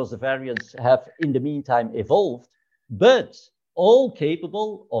functional because the variants have in the meantime evolved, but all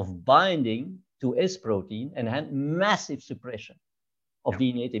capable of binding to S protein and have massive suppression of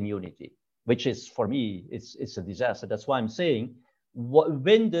the innate immunity, which is, for me, it's a disaster. That's why I'm saying,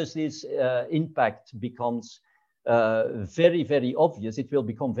 when does this impact becomes very, very obvious? It will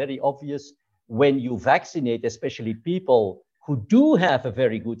become very obvious when you vaccinate, especially people who do have a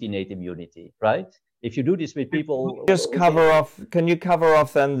very good innate immunity, right? If you do this with people... Can you cover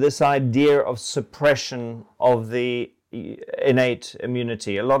off then this idea of suppression of the innate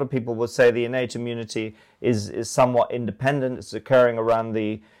immunity? A lot of people will say the innate immunity is somewhat independent. It's occurring around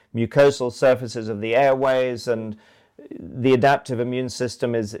the mucosal surfaces of the airways, and the adaptive immune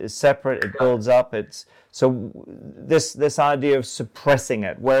system is separate. It builds up. So this idea of suppressing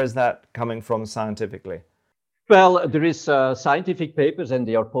it, where is that coming from scientifically? Well, there is scientific papers, and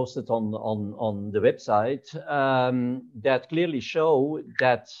they are posted on the website, that clearly show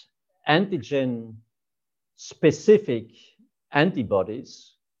that antigen-specific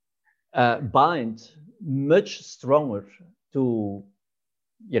antibodies bind much stronger to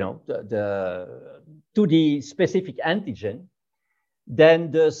the specific antigen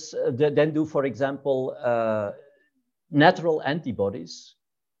than do, for example, natural antibodies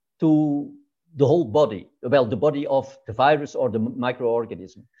to the whole body, well, the body of the virus or the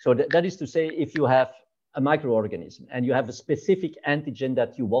microorganism. So that is to say, if you have a microorganism and you have a specific antigen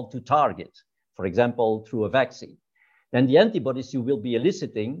that you want to target, for example, through a vaccine, then the antibodies you will be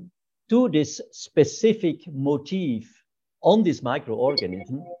eliciting to this specific motif on this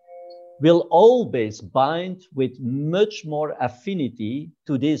microorganism will always bind with much more affinity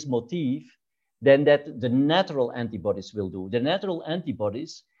to this motif than that the natural antibodies will do. The natural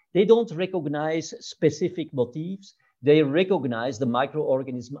antibodies, they don't recognize specific motifs. They recognize the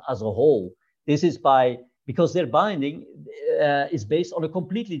microorganism as a whole. This is because their binding is based on a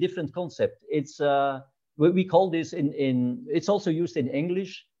completely different concept. It's we call this it's also used in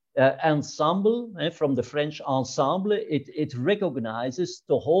English, ensemble, from the French ensemble. It recognizes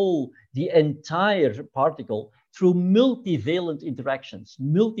the entire particle through multivalent interactions.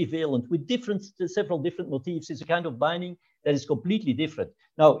 Multivalent with several different motifs is a kind of binding that is completely different.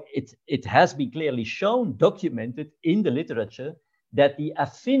 Now, it has been clearly shown, documented in the literature, that the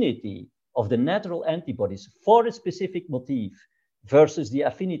affinity of the natural antibodies for a specific motif versus the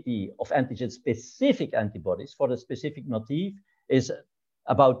affinity of antigen-specific antibodies for a specific motif is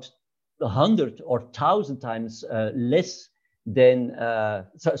about 100 or 1,000 times less than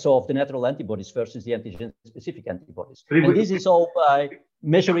so of the natural antibodies versus the antigen-specific antibodies. And this is all by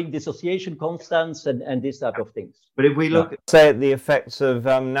measuring dissociation constants and this type of things. But if we look say at the effects of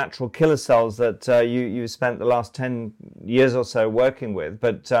natural killer cells that you spent the last 10 years or so working with,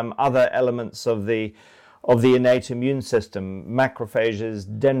 but other elements of the innate immune system, macrophages,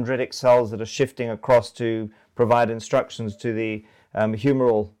 dendritic cells that are shifting across to provide instructions to the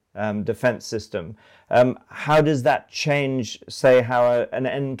humoral defense system. How does that change, say, how an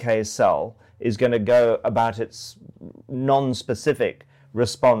NK cell is going to go about its non-specific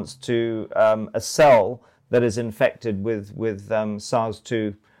response to a cell that is infected with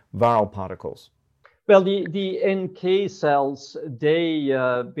SARS-2 viral particles? Well, the NK cells, they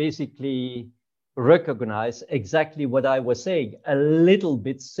basically recognize exactly what I was saying, a little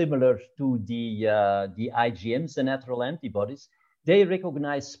bit similar to the IgMs, the natural antibodies. They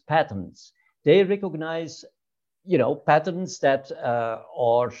recognize patterns. They recognize, patterns that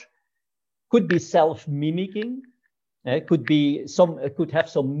could be self-mimicking. Could have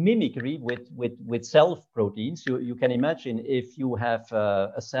some mimicry with self proteins. You can imagine if you have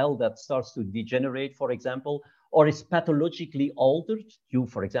a cell that starts to degenerate, for example, or is pathologically altered due,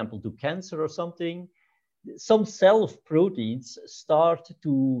 for example, to cancer or something, some self proteins start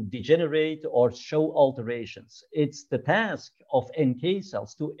to degenerate or show alterations. It's the task of NK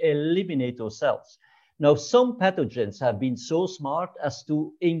cells to eliminate those cells. Now, some pathogens have been so smart as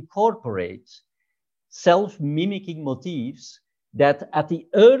to incorporate self-mimicking motifs that at the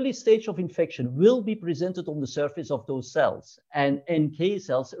early stage of infection will be presented on the surface of those cells. And NK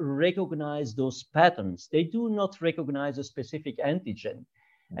cells recognize those patterns. They do not recognize a specific antigen.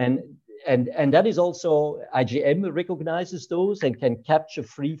 And that is also, IgM recognizes those and can capture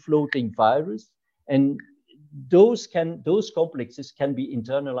free-floating virus. And those complexes can be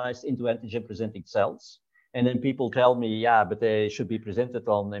internalized into antigen-presenting cells. And then people tell me, yeah, but they should be presented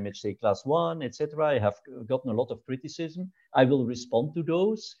on MHC class 1, etc. I have gotten a lot of criticism. I will respond to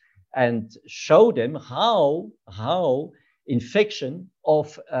those and show them how infection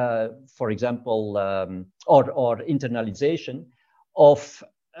of, for example, or internalization of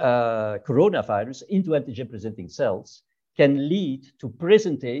coronavirus into antigen-presenting cells can lead to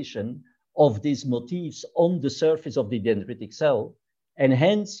presentation of these motifs on the surface of the dendritic cell. And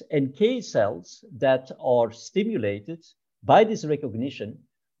hence, NK cells that are stimulated by this recognition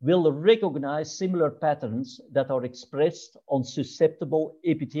will recognize similar patterns that are expressed on susceptible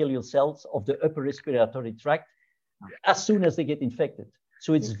epithelial cells of the upper respiratory tract as soon as they get infected.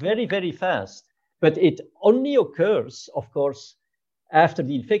 So it's very, very fast, but it only occurs, of course, after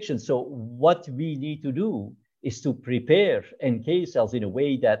the infection. So what we need to do is to prepare NK cells in a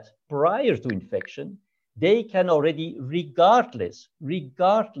way that prior to infection, they can already, regardless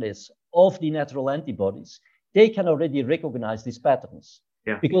of the natural antibodies, they can already recognize these patterns.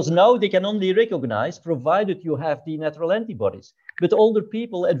 Yeah. Because now they can only recognize provided you have the natural antibodies. But older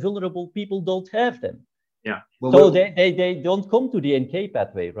people and vulnerable people don't have them. Yeah. Well, so they don't come to the NK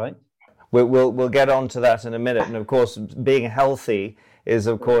pathway, right? We'll get on to that in a minute. And of course, being healthy is,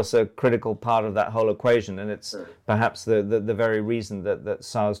 of course, a critical part of that whole equation. And it's perhaps the very reason that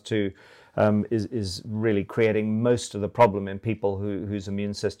SARS-2 is really creating most of the problem in people whose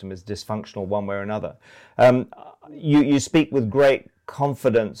immune system is dysfunctional one way or another. You speak with great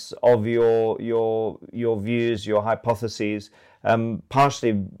confidence of your views, your hypotheses,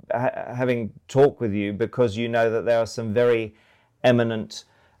 partially having talked with you because you know that there are some very eminent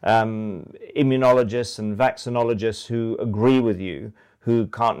immunologists and vaccinologists who agree with you, who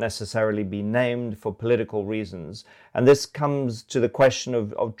can't necessarily be named for political reasons. And this comes to the question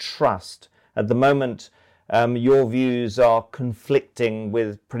of trust. At the moment, your views are conflicting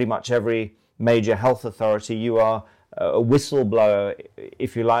with pretty much every major health authority. You are a whistleblower,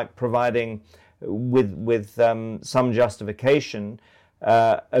 if you like, providing with some justification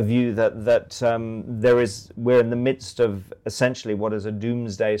a view that we're in the midst of essentially what is a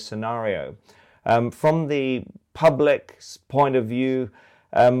doomsday scenario. From the public's point of view,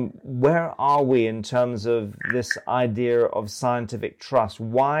 where are we in terms of this idea of scientific trust?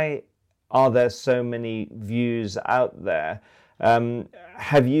 Why are there so many views out there?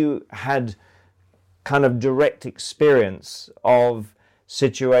 Have you had kind of direct experience of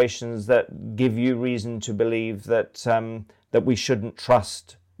situations that give you reason to believe that that we shouldn't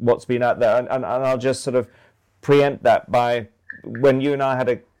trust what's been out there? And I'll just sort of preempt that by, when you and I had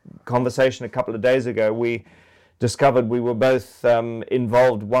a conversation a couple of days ago, we discovered we were both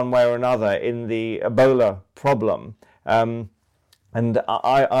involved one way or another in the Ebola problem. And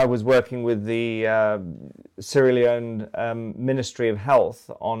I was working with the Sierra Leone Ministry of Health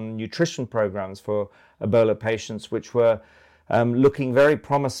on nutrition programs for Ebola patients, which were looking very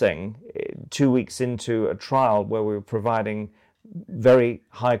promising 2 weeks into a trial where we were providing very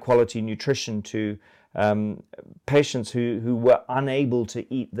high quality nutrition to patients who were unable to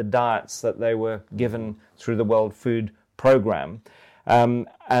eat the diets that they were given through the World Food Programme.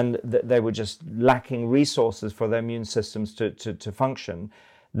 And they were just lacking resources for their immune systems to function.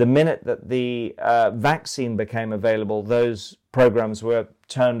 The minute that the vaccine became available, those programs were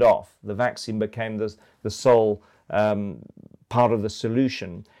turned off. The vaccine became the sole part of the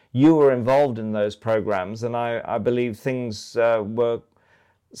solution. You were involved in those programs, and I believe things were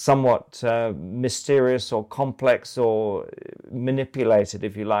somewhat mysterious or complex or manipulated,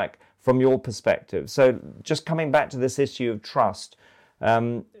 if you like, from your perspective. So just coming back to this issue of trust,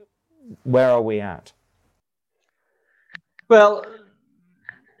 where are we at? Well,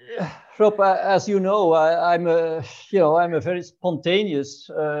 Rob, as you know, I'm a very spontaneous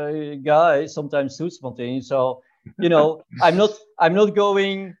guy, sometimes too spontaneous. So, I'm not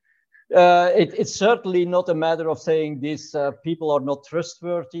going. It's certainly not a matter of saying these people are not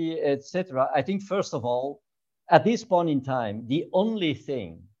trustworthy, etc. I think, first of all, at this point in time, the only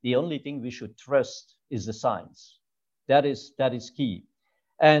thing we should trust is the science. That is key.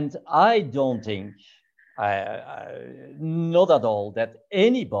 And I don't think, not at all, that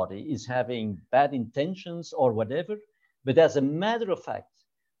anybody is having bad intentions or whatever. But as a matter of fact,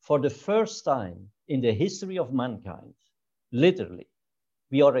 for the first time in the history of mankind, literally,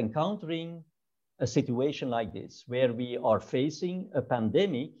 we are encountering a situation like this, where we are facing a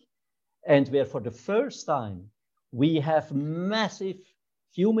pandemic and where for the first time we have massive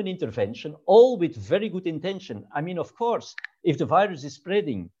human intervention, all with very good intention. I mean, of course, if the virus is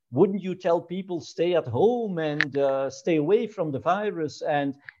spreading, wouldn't you tell people stay at home and stay away from the virus?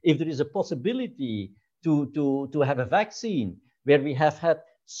 And if there is a possibility to have a vaccine, where we have had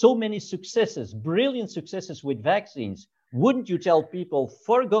so many successes, brilliant successes with vaccines, wouldn't you tell people,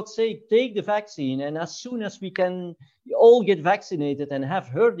 for God's sake, take the vaccine, and as soon as we can all get vaccinated and have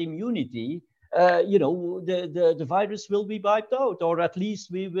herd immunity, the virus will be wiped out, or at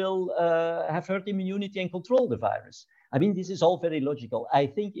least we will have herd immunity and control the virus. I mean, this is all very logical. I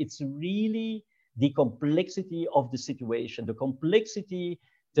think it's really the complexity of the situation, the complexity,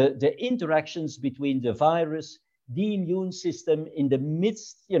 the interactions between the virus, the immune system in the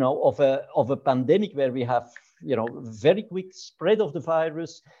midst, of a pandemic where we have, very quick spread of the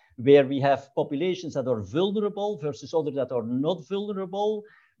virus, where we have populations that are vulnerable versus others that are not vulnerable,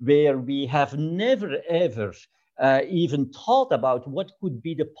 where we have never, ever even thought about what could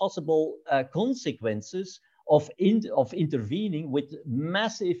be the possible consequences of intervening with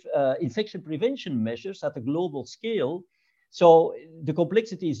massive infection prevention measures at a global scale. So the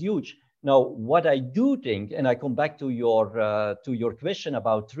complexity is huge. Now, what I do think, and I come back to your question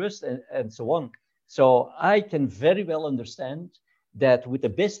about trust and so on. So I can very well understand that with the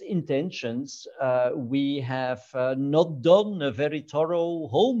best intentions, we have not done a very thorough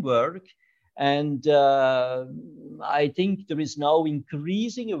homework. And I think there is now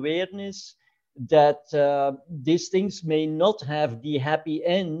increasing awareness that these things may not have the happy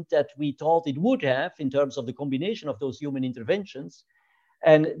end that we thought it would have in terms of the combination of those human interventions.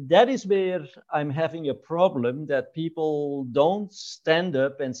 And that is where I'm having a problem, that people don't stand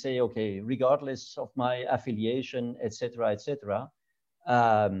up and say, okay, regardless of my affiliation, etc.,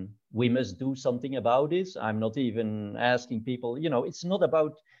 we must do something about this. I'm not even asking people, it's not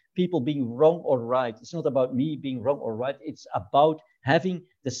about people being wrong or right. It's not about me being wrong or right. It's about having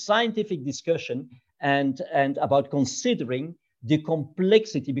the scientific discussion and about considering the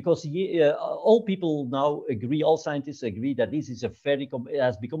complexity, because all people now agree, all scientists agree that this is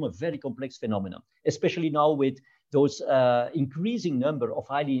has become a very complex phenomenon, especially now with those increasing number of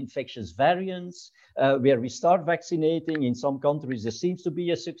highly infectious variants, where we start vaccinating. In some countries, there seems to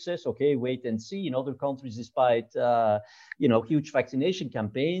be a success. Okay, wait and see. In other countries, despite huge vaccination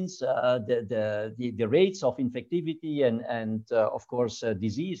campaigns, the rates of infectivity and of course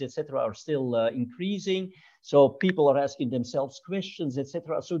disease, etc., are still increasing. So people are asking themselves questions,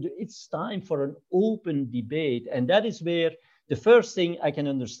 etc. So it's time for an open debate, and that is where The first thing I can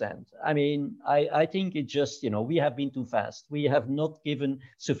understand. I mean, I think it just, we have been too fast. We have not given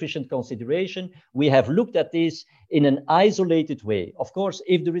sufficient consideration. We have looked at this in an isolated way. Of course,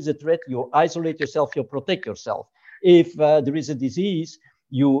 if there is a threat, you isolate yourself, you protect yourself. If there is a disease,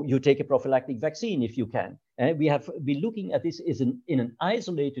 you take a prophylactic vaccine if you can. And we have been looking at this in an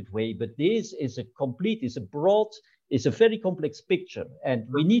isolated way, but this is it's a very complex picture, and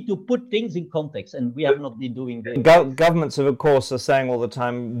we need to put things in context, and we have not been doing this. Governments, of course, are saying all the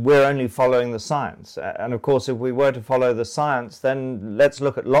time, we're only following the science. And of course, if we were to follow the science, then let's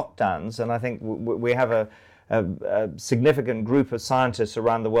look at lockdowns. And I think we have a significant group of scientists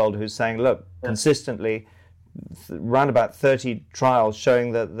around the world who's saying, look, consistently, around about 30 trials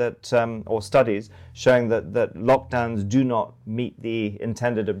showing or studies showing that lockdowns do not meet the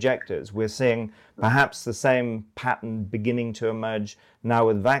intended objectives. We're seeing perhaps the same pattern beginning to emerge now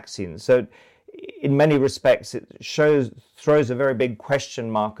with vaccines. So in many respects, it throws a very big question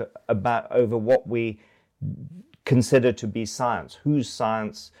mark over what we consider to be science. Whose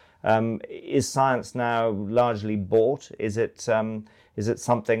science? Is science now largely bought? Is it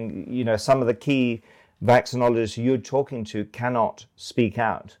something, some of the key vaccinologists you're talking to cannot speak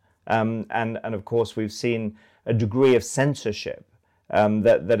out. And of course, we've seen a degree of censorship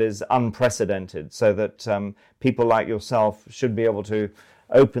that is unprecedented, so that people like yourself should be able to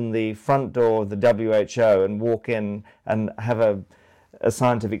open the front door of the WHO and walk in and have a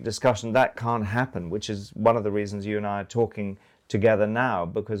scientific discussion. That can't happen, which is one of the reasons you and I are talking together now,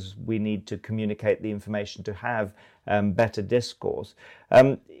 because we need to communicate the information to have better discourse.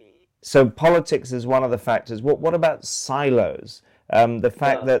 So politics is one of the factors. What about silos? The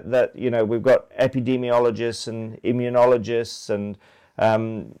fact that we've got epidemiologists and immunologists and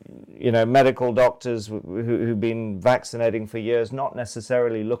medical doctors who've been vaccinating for years, not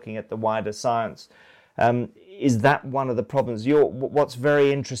necessarily looking at the wider science. Is that one of the problems? What's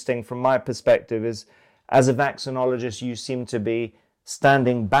very interesting from my perspective is, as a vaccinologist, you seem to be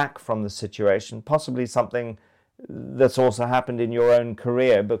standing back from the situation, possibly something that's also happened in your own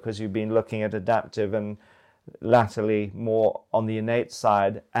career, because you've been looking at adaptive and latterly more on the innate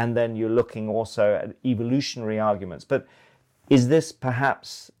side, and then you're looking also at evolutionary arguments. But is this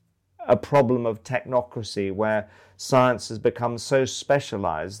perhaps a problem of technocracy, where science has become so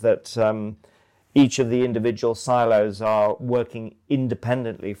specialized that each of the individual silos are working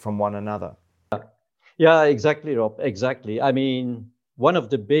independently from one another? Yeah, exactly, Rob. Exactly. I mean, one of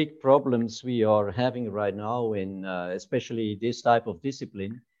the big problems we are having right now in especially this type of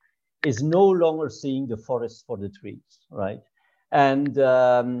discipline is no longer seeing the forest for the trees, right? And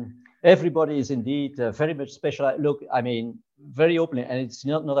everybody is indeed very much specialized. Look, I mean, very openly, and it's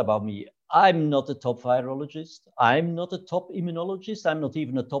not about me. I'm not a top virologist. I'm not a top immunologist. I'm not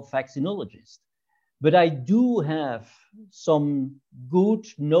even a top vaccinologist. But I do have some good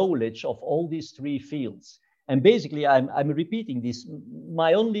knowledge of all these three fields. And basically, I'm repeating this.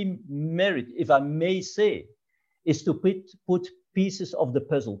 My only merit, if I may say, is to put pieces of the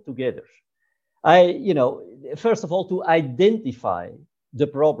puzzle together. First of all, to identify the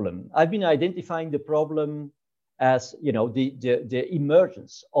problem. I've been identifying the problem as, the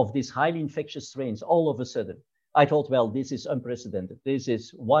emergence of these highly infectious strains all of a sudden. I thought, well, this is unprecedented.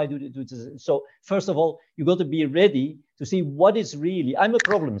 Why do they do this? So first of all, you got to be ready to see what is really, I'm a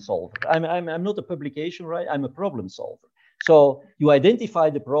problem solver. I'm not a publication, right? I'm a problem solver. So you identify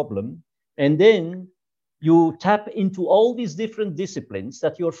the problem, and then you tap into all these different disciplines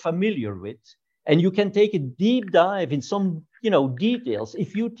that you're familiar with, and you can take a deep dive in some, details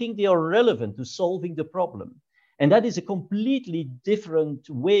if you think they are relevant to solving the problem. And that is a completely different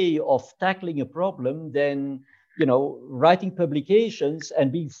way of tackling a problem than, writing publications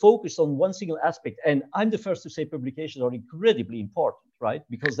and being focused on one single aspect. And I'm the first to say publications are incredibly important, right?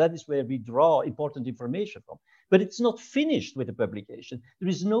 Because that is where we draw important information from. But it's not finished with the publication. There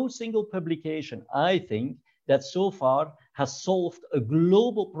is no single publication, I think, that so far has solved a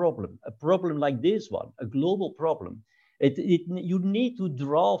global problem, a problem like this one, a global problem. You need to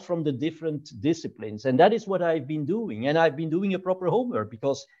draw from the different disciplines. And that is what I've been doing. And I've been doing a proper homework,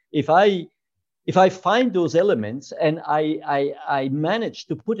 because if I find those elements and I manage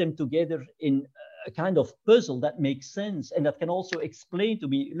to put them together in a kind of puzzle that makes sense and that can also explain to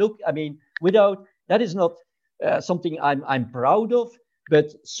me, look, I mean, that is not something I'm proud of,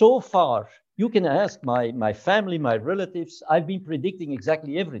 but so far, you can ask my family, my relatives. I've been predicting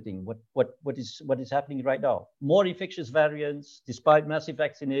exactly everything. What is happening right now? More infectious variants, despite massive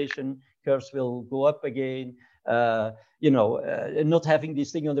vaccination, curves will go up again. Not having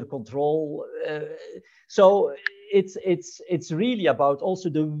this thing under control. So it's really about also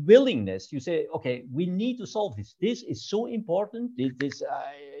the willingness. You say, okay, we need to solve this. This is so important. This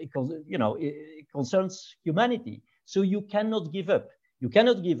it concerns humanity. So you cannot give up. You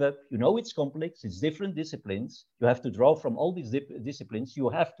cannot give up. You know, it's complex. It's different disciplines. You have to draw from all these disciplines. You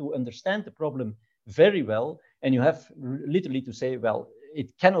have to understand the problem very well, and you have literally to say, well,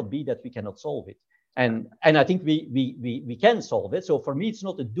 it cannot be that we cannot solve it. And I think we can solve it. So for me, it's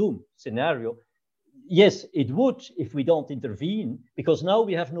not a doom scenario. Yes, it would if we don't intervene, because now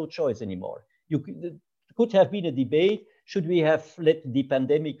we have no choice anymore. Could have been a debate. Should we have let the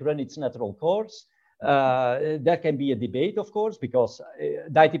pandemic run its natural course? There can be a debate, of course, because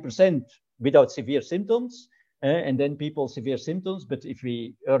 90% without severe symptoms, and then people severe symptoms. But if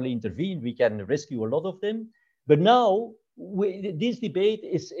we early intervene, we can rescue a lot of them. But now this debate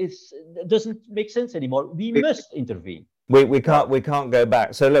doesn't make sense anymore. We must intervene. We can't go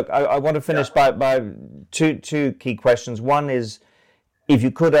back. So look, I want to finish by two key questions. One is, if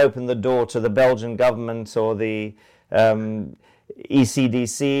you could open the door to the Belgian government or the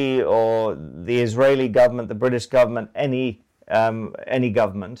ECDC or the Israeli government, the British government, any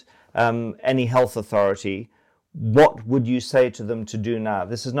government, any health authority, what would you say to them to do now?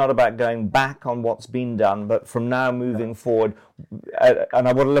 This is not about going back on what's been done, but from now moving forward. And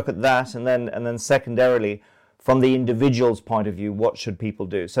I want to look at that, and then secondarily, from the individual's point of view, what should people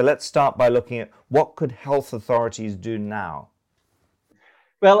do? So let's start by looking at what could health authorities do now?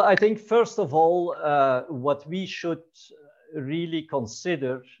 Well, I think first of all, what we should really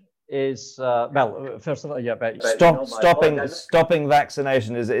consider is, first of all, stopping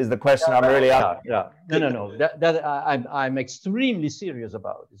vaccination is the question I'm really asking. No. That I'm extremely serious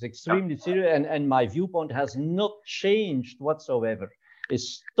about. It's extremely serious, and my viewpoint has not changed whatsoever.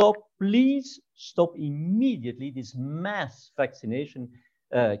 Is please stop immediately this mass vaccination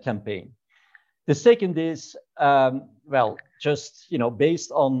campaign. The second is, just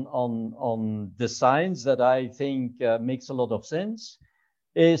based on the science that I think makes a lot of sense,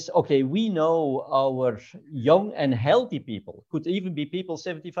 is okay. We know our young and healthy people, could even be people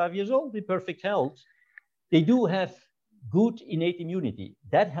 75 years old in perfect health, they do have good innate immunity.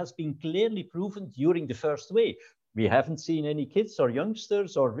 That has been clearly proven during the first wave. We haven't seen any kids or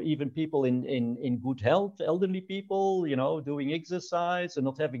youngsters or even people in good health, elderly people, doing exercise and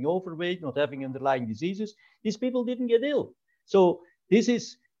not having overweight, not having underlying diseases. These people didn't get ill. So this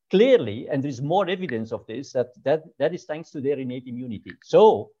is clearly, and there's more evidence of this, that is thanks to their innate immunity.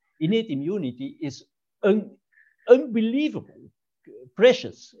 So innate immunity is unbelievable,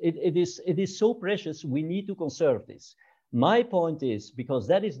 precious. It is so precious. We need to conserve this. My point is, because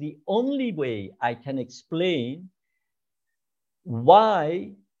that is the only way I can explain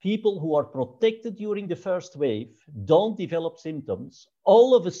why people who are protected during the first wave don't develop symptoms,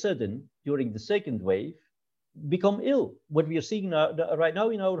 all of a sudden during the second wave become ill. What we are seeing right now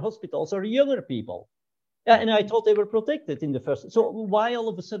in our hospitals are younger people. And I thought they were protected in the first. So why all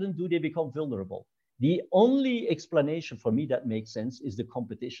of a sudden do they become vulnerable? The only explanation for me that makes sense is the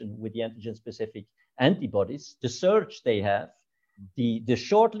competition with the antigen-specific antibodies, the surge they have, the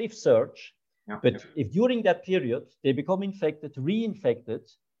short-lived surge. Yeah. But if during that period they become infected, reinfected,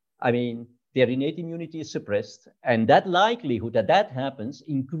 their innate immunity is suppressed, and that likelihood that happens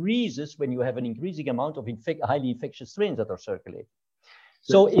increases when you have an increasing amount of highly infectious strains that are circulating.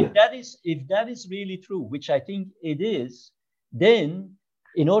 So if that is really true, which I think it is, then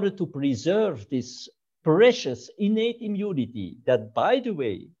in order to preserve this precious innate immunity that, by the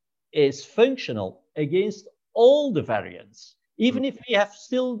way, is functional against all the variants, even if we have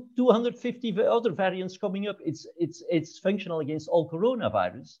still 250 other variants coming up, it's functional against all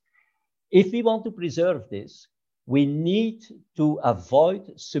coronavirus. If we want to preserve this, we need to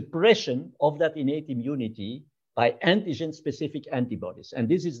avoid suppression of that innate immunity by antigen-specific antibodies. And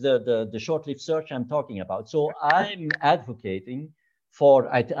this is the short-lived surge I'm talking about. So I'm advocating for,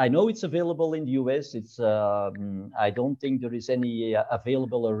 I know it's available in the US. It's I don't think there is any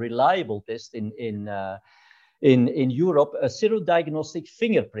available or reliable test in Europe, a serodiagnostic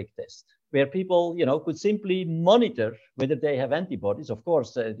finger prick test, where people, could simply monitor whether they have antibodies. Of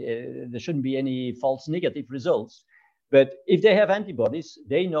course, there shouldn't be any false negative results. But if they have antibodies,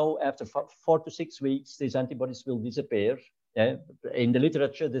 they know after 4 to 6 weeks, these antibodies will disappear. In the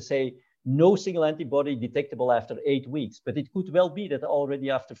literature, they say no single antibody detectable after 8 weeks. But it could well be that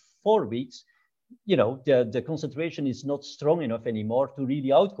already after 4 weeks, the concentration is not strong enough anymore to really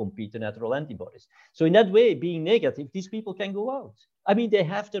outcompete the natural antibodies. So in that way, being negative, these people can go out. They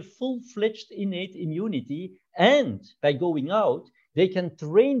have their full-fledged innate immunity, and by going out, they can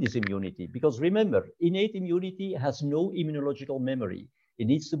train this immunity. Because remember, innate immunity has no immunological memory. It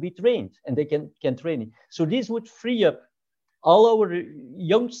needs to be trained, and they can train it. So this would free up all our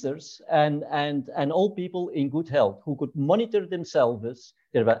youngsters and all people in good health who could monitor themselves.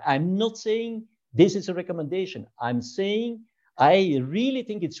 I'm not saying this is a recommendation. I'm saying I really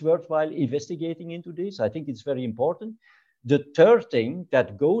think it's worthwhile investigating into this. I think it's very important. The third thing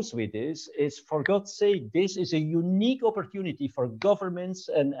that goes with this is, for God's sake, this is a unique opportunity for governments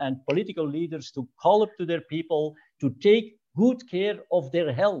and political leaders to call up to their people to take good care of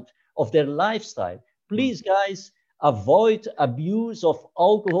their health, of their lifestyle. Please, guys, avoid abuse of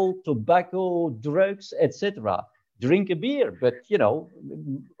alcohol, tobacco, drugs, etc. Drink a beer, but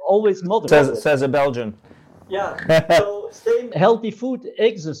always moderate. Says a Belgian. Yeah. So same healthy food,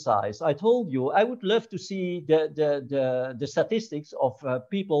 exercise. I told you I would love to see the statistics of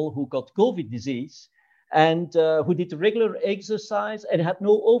people who got COVID disease and who did regular exercise and had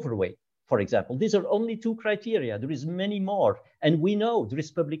no overweight, for example. These are only two criteria. There is many more, and we know there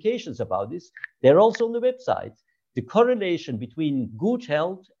is publications about this. They're also on the website. The correlation between good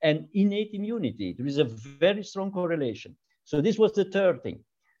health and innate immunity. There is a very strong correlation. So this was the third thing.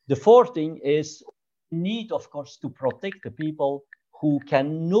 The fourth thing is need, of course, to protect the people who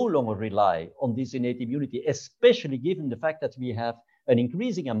can no longer rely on this innate immunity, especially given the fact that we have an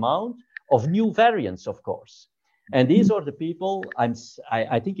increasing amount of new variants, of course. And these are the people,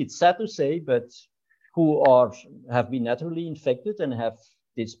 I think it's sad to say, but who have been naturally infected and have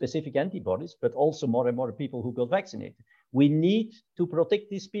the specific antibodies, but also more and more people who got vaccinated. We need to protect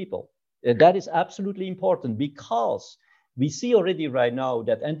these people. That is absolutely important, because we see already right now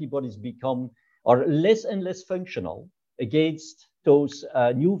that antibodies are less and less functional against those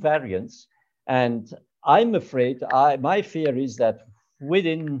new variants. And I'm afraid, my fear is that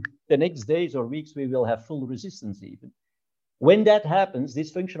within the next days or weeks, we will have full resistance even. When that happens,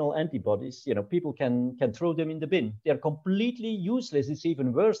 these functional antibodies, people can throw them in the bin. They're completely useless. It's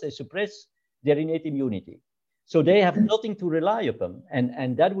even worse, they suppress their innate immunity. So they have nothing to rely upon.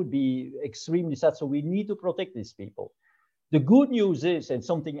 And that would be extremely sad. So we need to protect these people. The good news is, and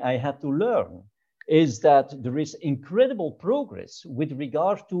something I had to learn, is that there is incredible progress with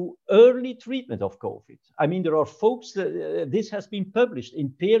regard to early treatment of COVID. I mean, there are folks, this has been published in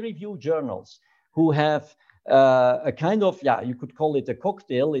peer-reviewed journals, who have a kind of, you could call it a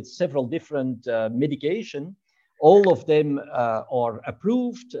cocktail. It's several different medication. All of them are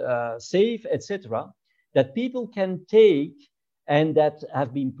approved, safe, etc., that people can take and that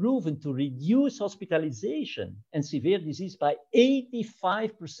have been proven to reduce hospitalization and severe disease by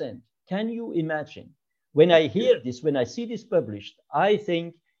 85%. Can you imagine? When I hear this, when I see this published, I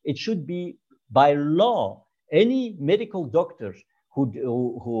think it should be by law, any medical doctor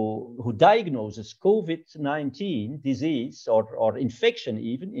who diagnoses COVID-19 disease or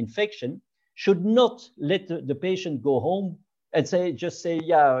infection, should not let the patient go home and just say,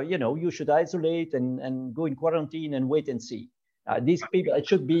 you should isolate and go in quarantine and wait and see. These people, it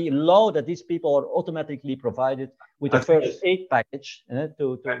should be law that these people are automatically provided with a first aid package.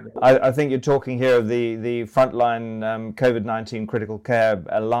 I think you're talking here of the Frontline COVID-19 Critical Care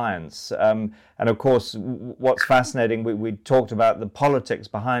Alliance. And of course, what's fascinating, we talked about the politics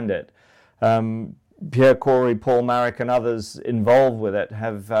behind it. Pierre Corey, Paul Marek, and others involved with it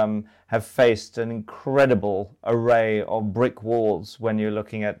have faced an incredible array of brick walls when you're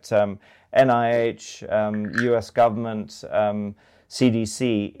looking at NIH, US government,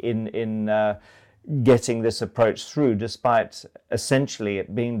 CDC in getting this approach through, despite essentially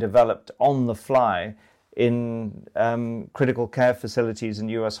it being developed on the fly in critical care facilities in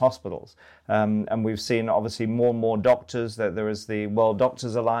US hospitals. And we've seen obviously more and more doctors, that there is the World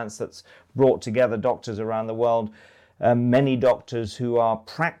Doctors Alliance that's brought together doctors around the world. Many doctors who are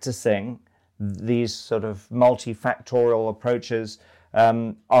practicing these sort of multifactorial approaches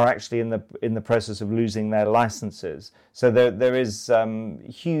are actually in the process of losing their licenses. So there is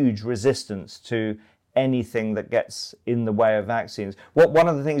huge resistance to anything that gets in the way of vaccines. One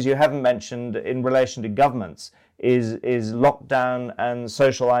of the things you haven't mentioned in relation to governments is lockdown and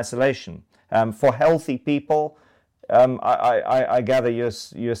social isolation. For healthy people, I gather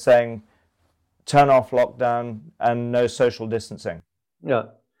you're saying turn off lockdown and no social distancing.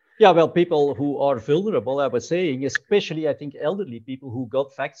 Yeah, well, people who are vulnerable, I was saying, especially I think elderly people who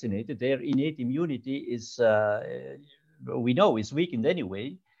got vaccinated, their innate immunity is, we know, is weakened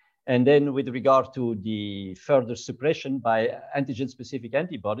anyway. And then with regard to the further suppression by antigen-specific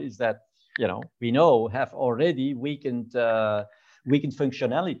antibodies that, we know have already weakened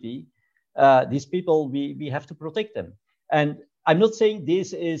functionality, these people, we have to protect them. And I'm not saying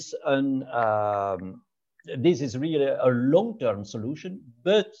this is really a long-term solution,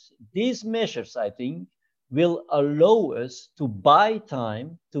 but these measures, I think, will allow us to buy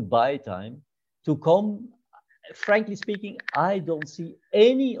time, to come. Frankly speaking, I don't see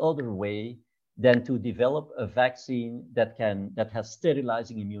any other way than to develop a vaccine that has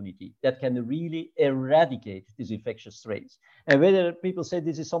sterilizing immunity, that can really eradicate these infectious strains. And whether people say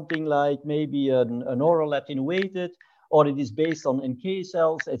this is something like maybe an oral attenuated, or it is based on NK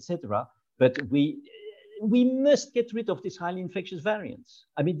cells, etc., but we must get rid of these highly infectious variants.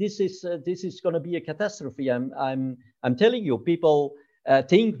 I mean, this is going to be a catastrophe. I'm telling you, people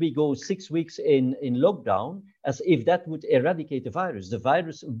think we go 6 weeks in lockdown as if that would eradicate the virus. The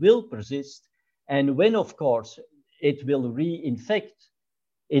virus will persist, and when, of course, it will reinfect,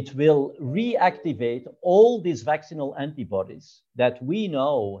 it will reactivate all these vaccinal antibodies that we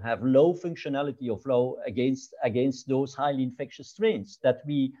know have low functionality of low against those highly infectious strains that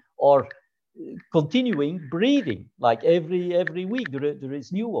we are continuing breeding, like every week there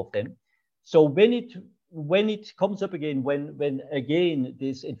is new of them. So when it comes up again, when again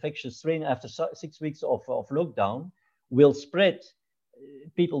this infectious strain after 6 weeks of lockdown will spread,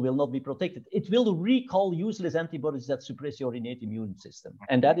 people will not be protected. It will recall useless antibodies that suppress your innate immune system,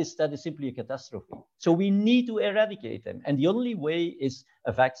 and that is simply a catastrophe. So we need to eradicate them, and the only way is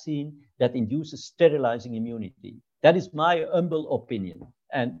a vaccine that induces sterilizing immunity. That is my humble opinion.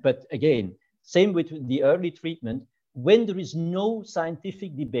 But again, same with the early treatment. When there is no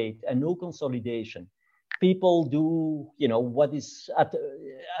scientific debate and no consolidation, people do, what is at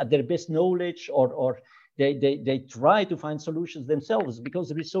their best knowledge, or they try to find solutions themselves because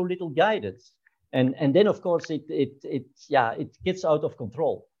there is so little guidance. And then, of course, it gets out of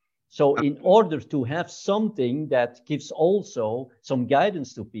control. So in order to have something that gives also some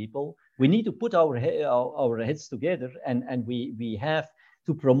guidance to people, we need to put our heads together, and we have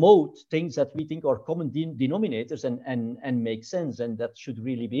to promote things that we think are common denominators and make sense, and that should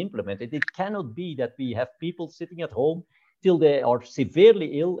really be implemented. It cannot be that we have people sitting at home till they are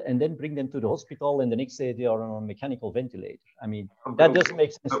severely ill and then bring them to the hospital and the next day they are on a mechanical ventilator. I mean, that doesn't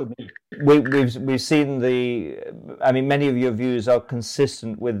make sense to me. We've seen many of your views are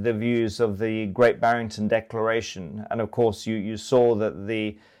consistent with the views of the Great Barrington Declaration, and of course you saw that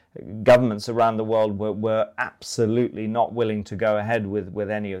the governments around the world were absolutely not willing to go ahead with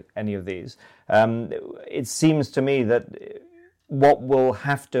any of these. It seems to me that what will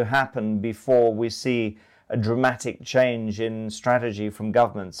have to happen before we see a dramatic change in strategy from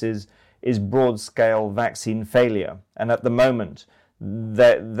governments is broad-scale vaccine failure, and at the moment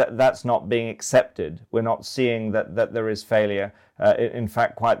that's not being accepted. We're not seeing that there is failure. In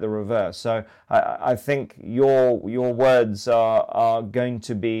fact, quite the reverse. So I think your words are going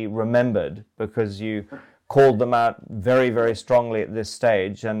to be remembered, because you called them out very, very strongly at this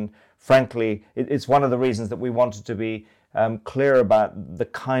stage. And frankly, it's one of the reasons that we wanted to be clear about the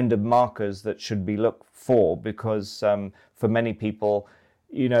kind of markers that should be looked for, because for many people,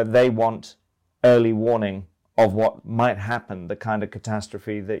 they want early warning of what might happen, the kind of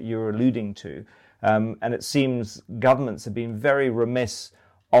catastrophe that you're alluding to. And it seems governments have been very remiss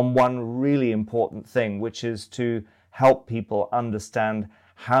on one really important thing, which is to help people understand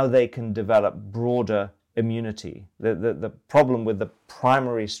how they can develop broader immunity. The problem with the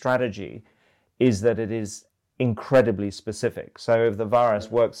primary strategy is that it is incredibly specific. So if the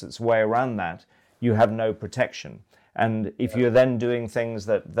virus works its way around that, you have no protection. And if you're then doing things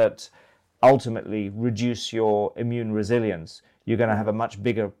that ultimately reduce your immune resilience, you're going to have a much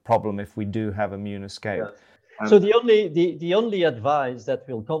bigger problem if we do have immune escape. Yeah. So the only advice that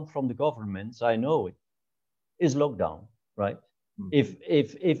will come from the governments, I know it, is lockdown, right? Mm-hmm.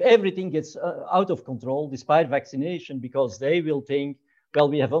 If everything gets out of control despite vaccination, because they will think, well,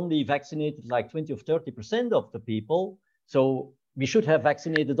 we have only vaccinated like 20 or 30% of the people, so we should have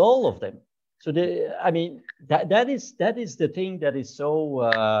vaccinated all of them. So that is the thing that is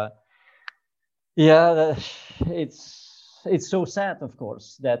so it's so sad, of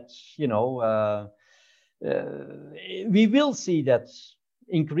course, that we will see that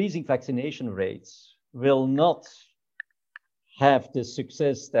increasing vaccination rates will not have the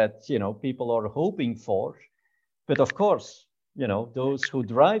success that people are hoping for. But of course, those who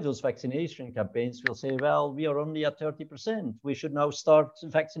drive those vaccination campaigns will say, well, we are only at 30%. We should now start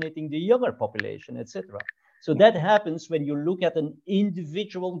vaccinating the younger population, etc. So that happens when you look at an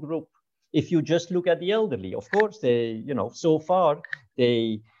individual group. If you just look at the elderly, of course, they, so far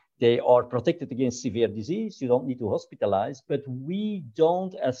they are protected against severe disease. You don't need to hospitalize, but we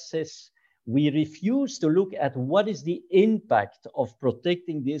don't assess. We refuse to look at what is the impact of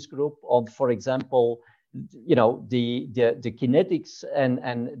protecting this group on, for example, the kinetics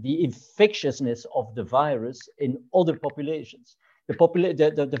and the infectiousness of the virus in other populations.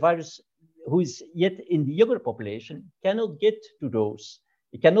 The virus who is yet in the younger population cannot get to those.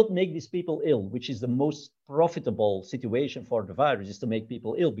 It cannot make these people ill, which is the most profitable situation for the virus, is to make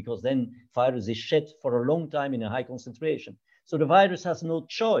people ill, because then virus is shed for a long time in a high concentration. So the virus has no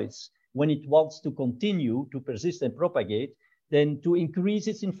choice when it wants to continue to persist and propagate than to increase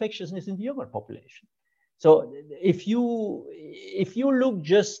its infectiousness in the younger population. So if you look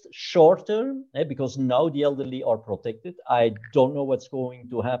just short term, because now the elderly are protected, I don't know what's going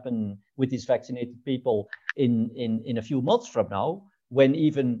to happen with these vaccinated people in a few months from now, when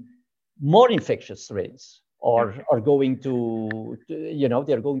even more infectious strains are going to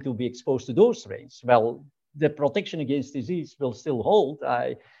they're going to be exposed to those strains. Well, the protection against disease will still hold.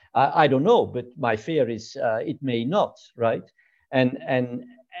 I don't know, but my fear is it may not, right? And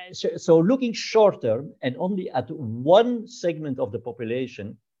so looking short term and only at one segment of the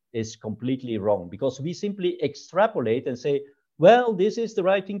population is completely wrong, because we simply extrapolate and say, well, this is the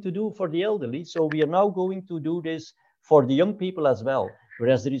right thing to do for the elderly, so we are now going to do this for the young people as well.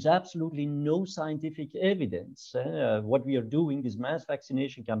 Whereas there is absolutely no scientific evidence. What we are doing, this mass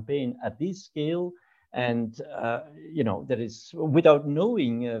vaccination campaign at this scale, and there is, without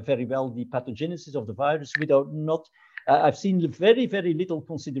knowing very well the pathogenesis of the virus, I've seen very, very little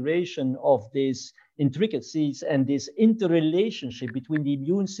consideration of these intricacies and this interrelationship between the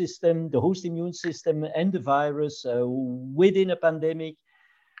immune system, the host immune system, and the virus within a pandemic.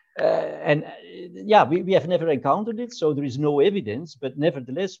 We have never encountered it, so there is no evidence, but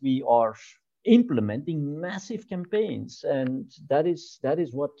nevertheless, we are implementing massive campaigns, and that is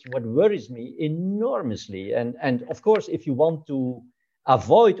what worries me enormously. And of course, if you want to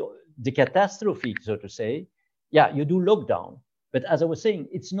avoid the catastrophe, so to say, you do lockdown. But as I was saying,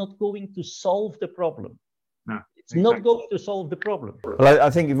 it's not going to solve the problem. No, it's not going to solve the problem. Well, I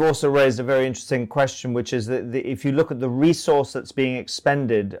think you've also raised a very interesting question, which is that if you look at the resource that's being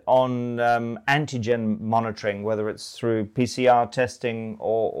expended on antigen monitoring, whether it's through PCR testing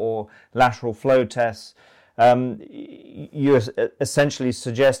or lateral flow tests, you're essentially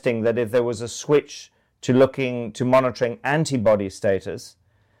suggesting that if there was a switch to monitoring antibody status,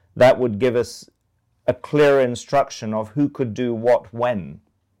 that would give us a clear instruction of who could do what when.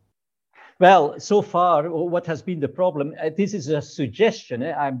 Well, so far, what has been the problem? This is a suggestion.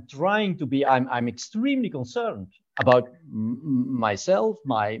 I'm extremely concerned about myself,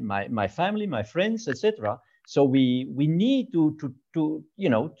 my family, my friends, etc. So we need to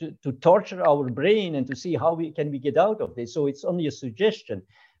torture our brain and to see how we get out of this. So it's only a suggestion,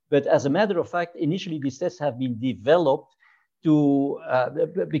 but as a matter of fact, initially these tests have been developed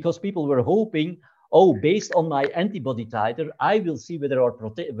because people were hoping, based on my antibody titer, I will see whether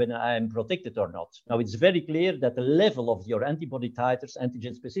I am protected or not. Now, it's very clear that the level of your antibody titers,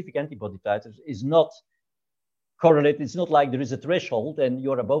 antigen-specific antibody titers, is not correlated. It's not like there is a threshold and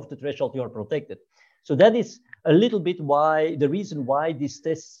you're above the threshold, you're protected. So that is a little bit the reason why these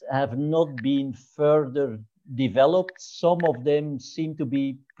tests have not been further developed. Some of them seem to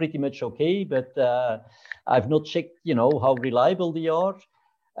be pretty much okay, but I've not checked, how reliable they are.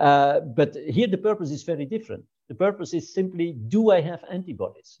 But here the purpose is very different. The purpose is simply, do I have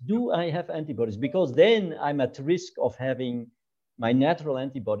antibodies? Do I have antibodies? Because then I'm at risk of having my natural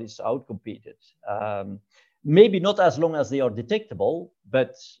antibodies outcompeted. Maybe not as long as they are detectable,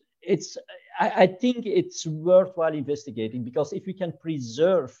 but I think it's worthwhile investigating, because if we can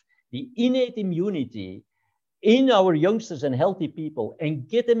preserve the innate immunity in our youngsters and healthy people and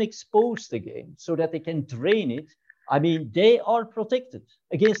get them exposed again so that they can train it, I mean, they are protected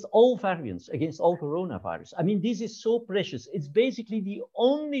against all variants, against all coronavirus. I mean, this is so precious. It's basically the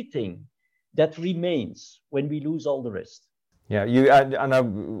only thing that remains when we lose all the rest. Yeah,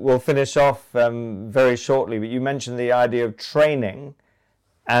 we'll finish off very shortly, but you mentioned the idea of training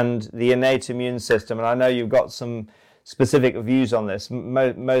and the innate immune system, and I know you've got some specific views on this.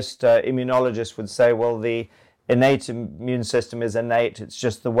 Most immunologists would say, well, the innate immune system is innate, it's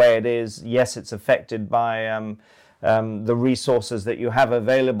just the way it is. Yes, it's affected by the resources that you have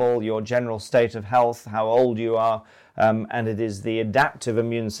available, your general state of health, how old you are, and it is the adaptive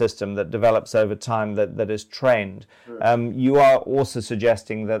immune system that develops over time that is trained. You are also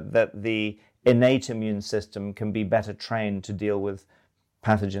suggesting that the innate immune system can be better trained to deal with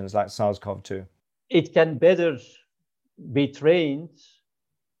pathogens like SARS-CoV-2. It can better be trained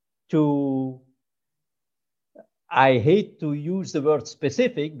to, I hate to use the word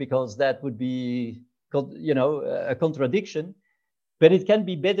specific because that would be, a contradiction, but it can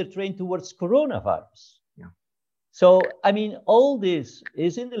be better trained towards coronavirus. Yeah. So, I mean, all this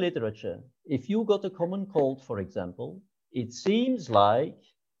is in the literature. If you got a common cold, for example, it seems like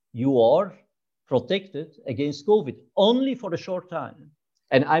you are protected against COVID only for a short time.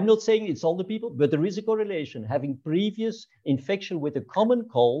 And I'm not saying it's all the people, but there is a correlation. Having previous infection with a common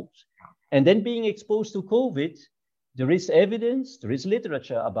cold and then being exposed to COVID, there is evidence, there is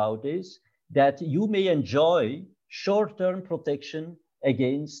literature about this, that you may enjoy short-term protection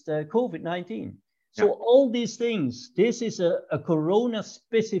against COVID-19. So all these things, this is a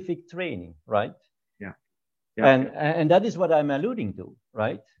corona-specific training, right? And that is what I'm alluding to,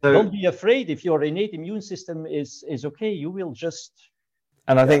 right? So, don't be afraid if your innate immune system is okay. You will just.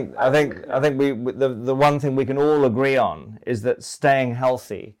 And I think the one thing we can all agree on is that staying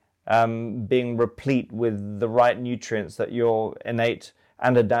healthy, being replete with the right nutrients that your innate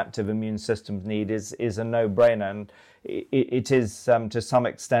and adaptive immune systems need is a no-brainer. And it is to some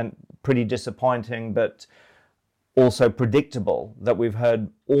extent pretty disappointing, but also predictable that we've heard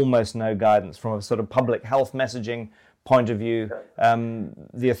almost no guidance from a sort of public health messaging point of view.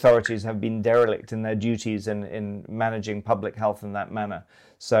 The authorities have been derelict in their duties in managing public health in that manner.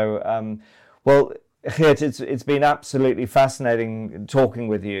 So, well, Geert, it's been absolutely fascinating talking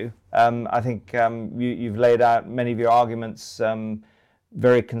with you. I think you've laid out many of your arguments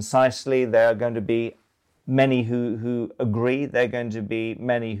very concisely. There are going to be many who agree. There are going to be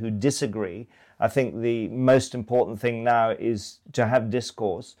many who disagree. I think the most important thing now is to have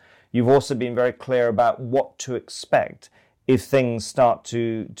discourse. You've also been very clear about what to expect if things start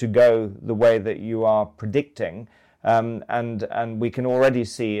to go the way that you are predicting. And we can already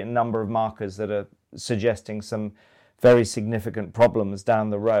see a number of markers that are suggesting some very significant problems down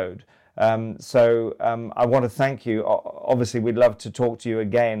the road. So I want to thank you. Obviously, we'd love to talk to you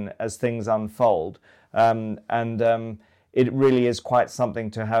again as things unfold. It really is quite something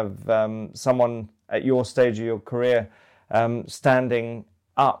to have someone at your stage of your career standing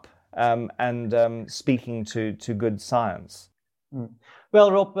up and speaking to good science.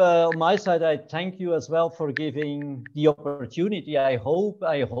 Well, Rob, on my side, I thank you as well for giving the opportunity. I hope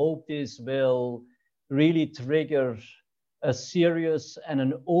this will really trigger a serious and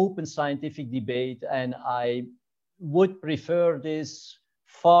an open scientific debate. And I would prefer this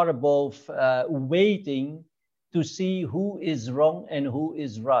far above waiting to see who is wrong and who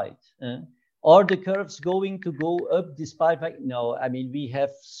is right. Are the curves going to go up despite fact? No, I mean, we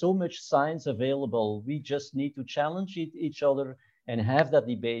have so much science available. We just need to challenge each other and have that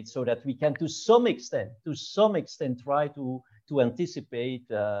debate so that we can, to some extent, try to anticipate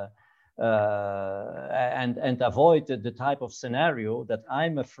and avoid the type of scenario that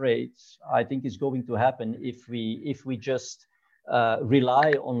I'm afraid I think is going to happen if we just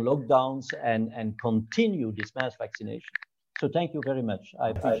rely on lockdowns and continue this mass vaccination. So thank you very much. I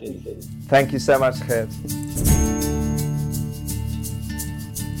appreciate it. Thank you so much, Geert.